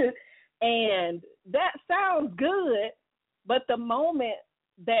 And that sounds good, but the moment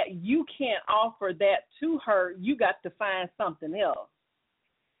that you can't offer that to her, you got to find something else.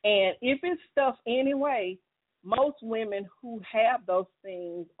 And if it's stuff anyway, most women who have those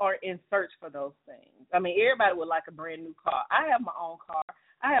things are in search for those things. I mean, everybody would like a brand new car. I have my own car.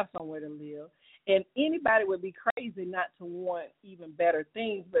 I have somewhere to live. And anybody would be crazy not to want even better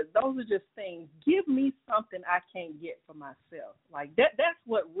things, but those are just things. Give me something I can't get for myself. Like that's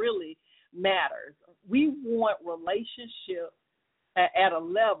what really matters. We want relationships at a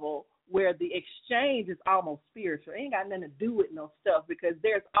level where the exchange is almost spiritual. It ain't got nothing to do with no stuff because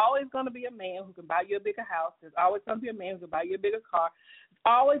there's always going to be a man who can buy you a bigger house. There's always going to be a man who can buy you a bigger car. There's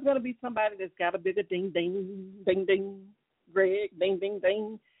always going to be somebody that's got a bigger ding, ding, ding, ding, Greg, ding, ding,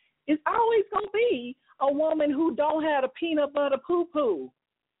 ding. It's always going to be a woman who don't have a peanut butter poo-poo.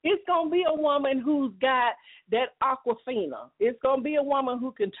 It's going to be a woman who's got that Aquafina. It's going to be a woman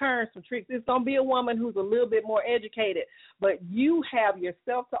who can turn some tricks. It's going to be a woman who's a little bit more educated. But you have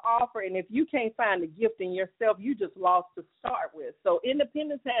yourself to offer, and if you can't find the gift in yourself, you just lost to start with. So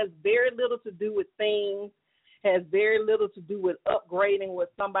independence has very little to do with things, has very little to do with upgrading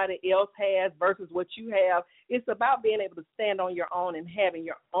what somebody else has versus what you have. It's about being able to stand on your own and having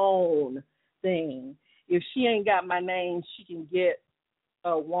your own thing. If she ain't got my name, she can get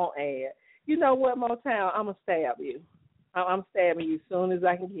a won't add. You know what, Motown? I'm going to stab you. I'm stabbing you as soon as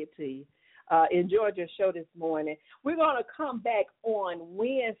I can get to you. Enjoyed your show this morning. We're going to come back on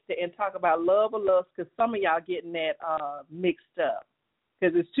Wednesday and talk about love or lust because some of y'all getting that mixed up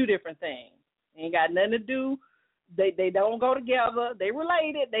because it's two different things. Ain't got nothing to do. They don't go together. They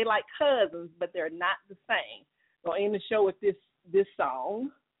related. They like cousins, but they're not the same. We'll end the show with this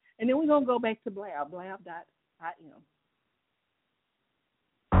song, and then we're going to go back to blab.im.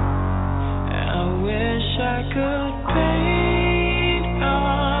 I wish I could paint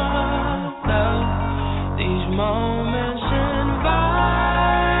all of these moments in vibrant.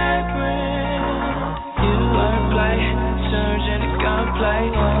 You wordplay turns into gunplay,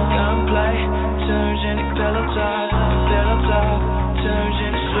 turns into pillow talk, turns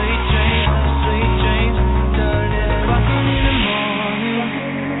into sweet dreams, turn into fucking in the morning.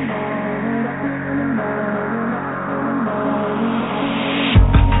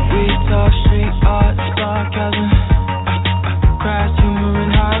 We talk street art, sarcasm, crass humor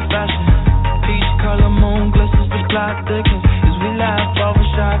and high fashion. Peach color moon glistens, the plot thickens as we laugh over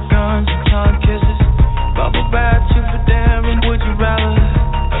shotguns and tongue kisses. Bubble bath, you for daring, would you rather?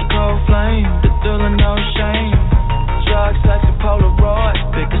 A cold flame, the thrill of no shame. Drugs, sex, and Polaroid,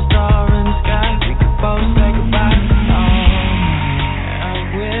 pick a star in the sky, we could both say goodbye. I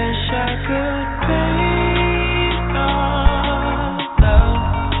wish I could paint all of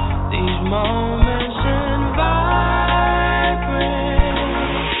these moments in vibrant.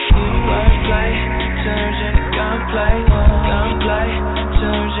 You wordplay turns into gunplay,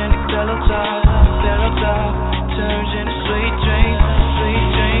 turns into pillow talk, turns into sweet dreams,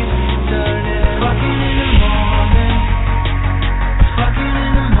 turn into fucking in the morning,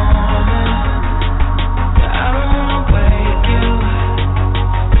 I don't wanna wake you,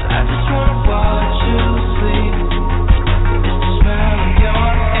 I just wanna watch you sleep. It's the smell of your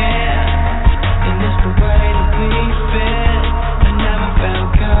hair, and it's the way that we fit. I never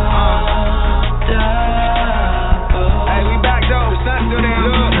felt comfortable. Hey, we back though, the sun's still down.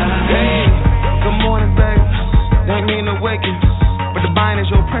 Look, hey, good morning, baby. Ain't mean to wake you, but the bind is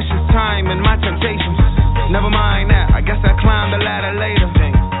your precious time and my temptations. Never mind that, I guess I climb the ladder later.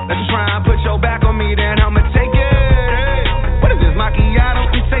 Let's just try and put your back on me, then I'ma take it. Hey, what is this,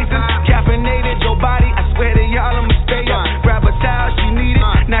 macchiato? It tastes caffeinated, your body, I swear to y'all I'ma stay up. Grab a towel, she need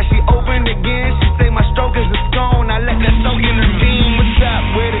it, now she open again. She say my stroke is a scone, I let that soak in her beam. What's up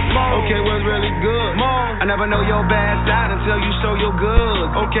with it? Okay, what's really good? I never know your bad side until you show your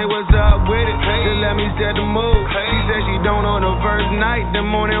goods. Okay, what's up with it? Just let me set the mood. She said she don't on the first night, the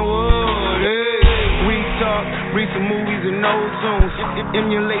morning wood. Hey, we talk, read some movies and old tunes.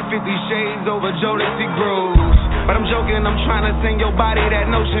 Emulate 50 Shades over Jodeci grooves. But I'm joking, I'm trying to send your body that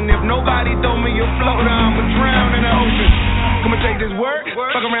notion. If nobody throw me a floater, I'ma drown in the ocean. Come and take this work,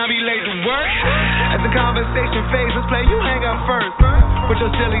 fuck around, be late to work. As the conversation fades, let's play, you hang up first. Put your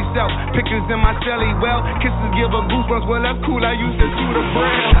silly self, pictures in my celly. Well, kisses give a goosebumps, well that's cool, I used to shoot a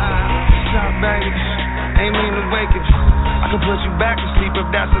braille. Stop, baby, ain't mean to wake it. I can put you back to sleep if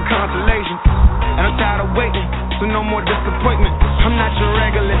that's a consolation. And I'm tired of waiting, so no more disappointment. I'm not your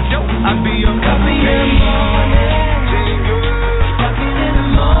regular joke, I'll be your coffee in the morning. Fucking in the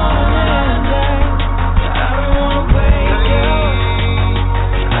morning, I don't wanna wake you.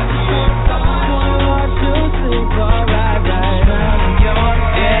 I just wanna watch you sleep, alright, right.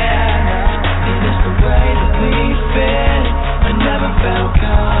 Yeah, and it's the way that we fit. I never felt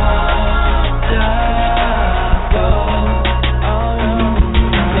comfortable.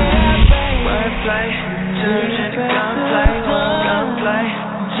 Wordplay turns into gunplay,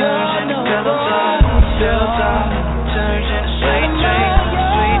 turns into pillow talk.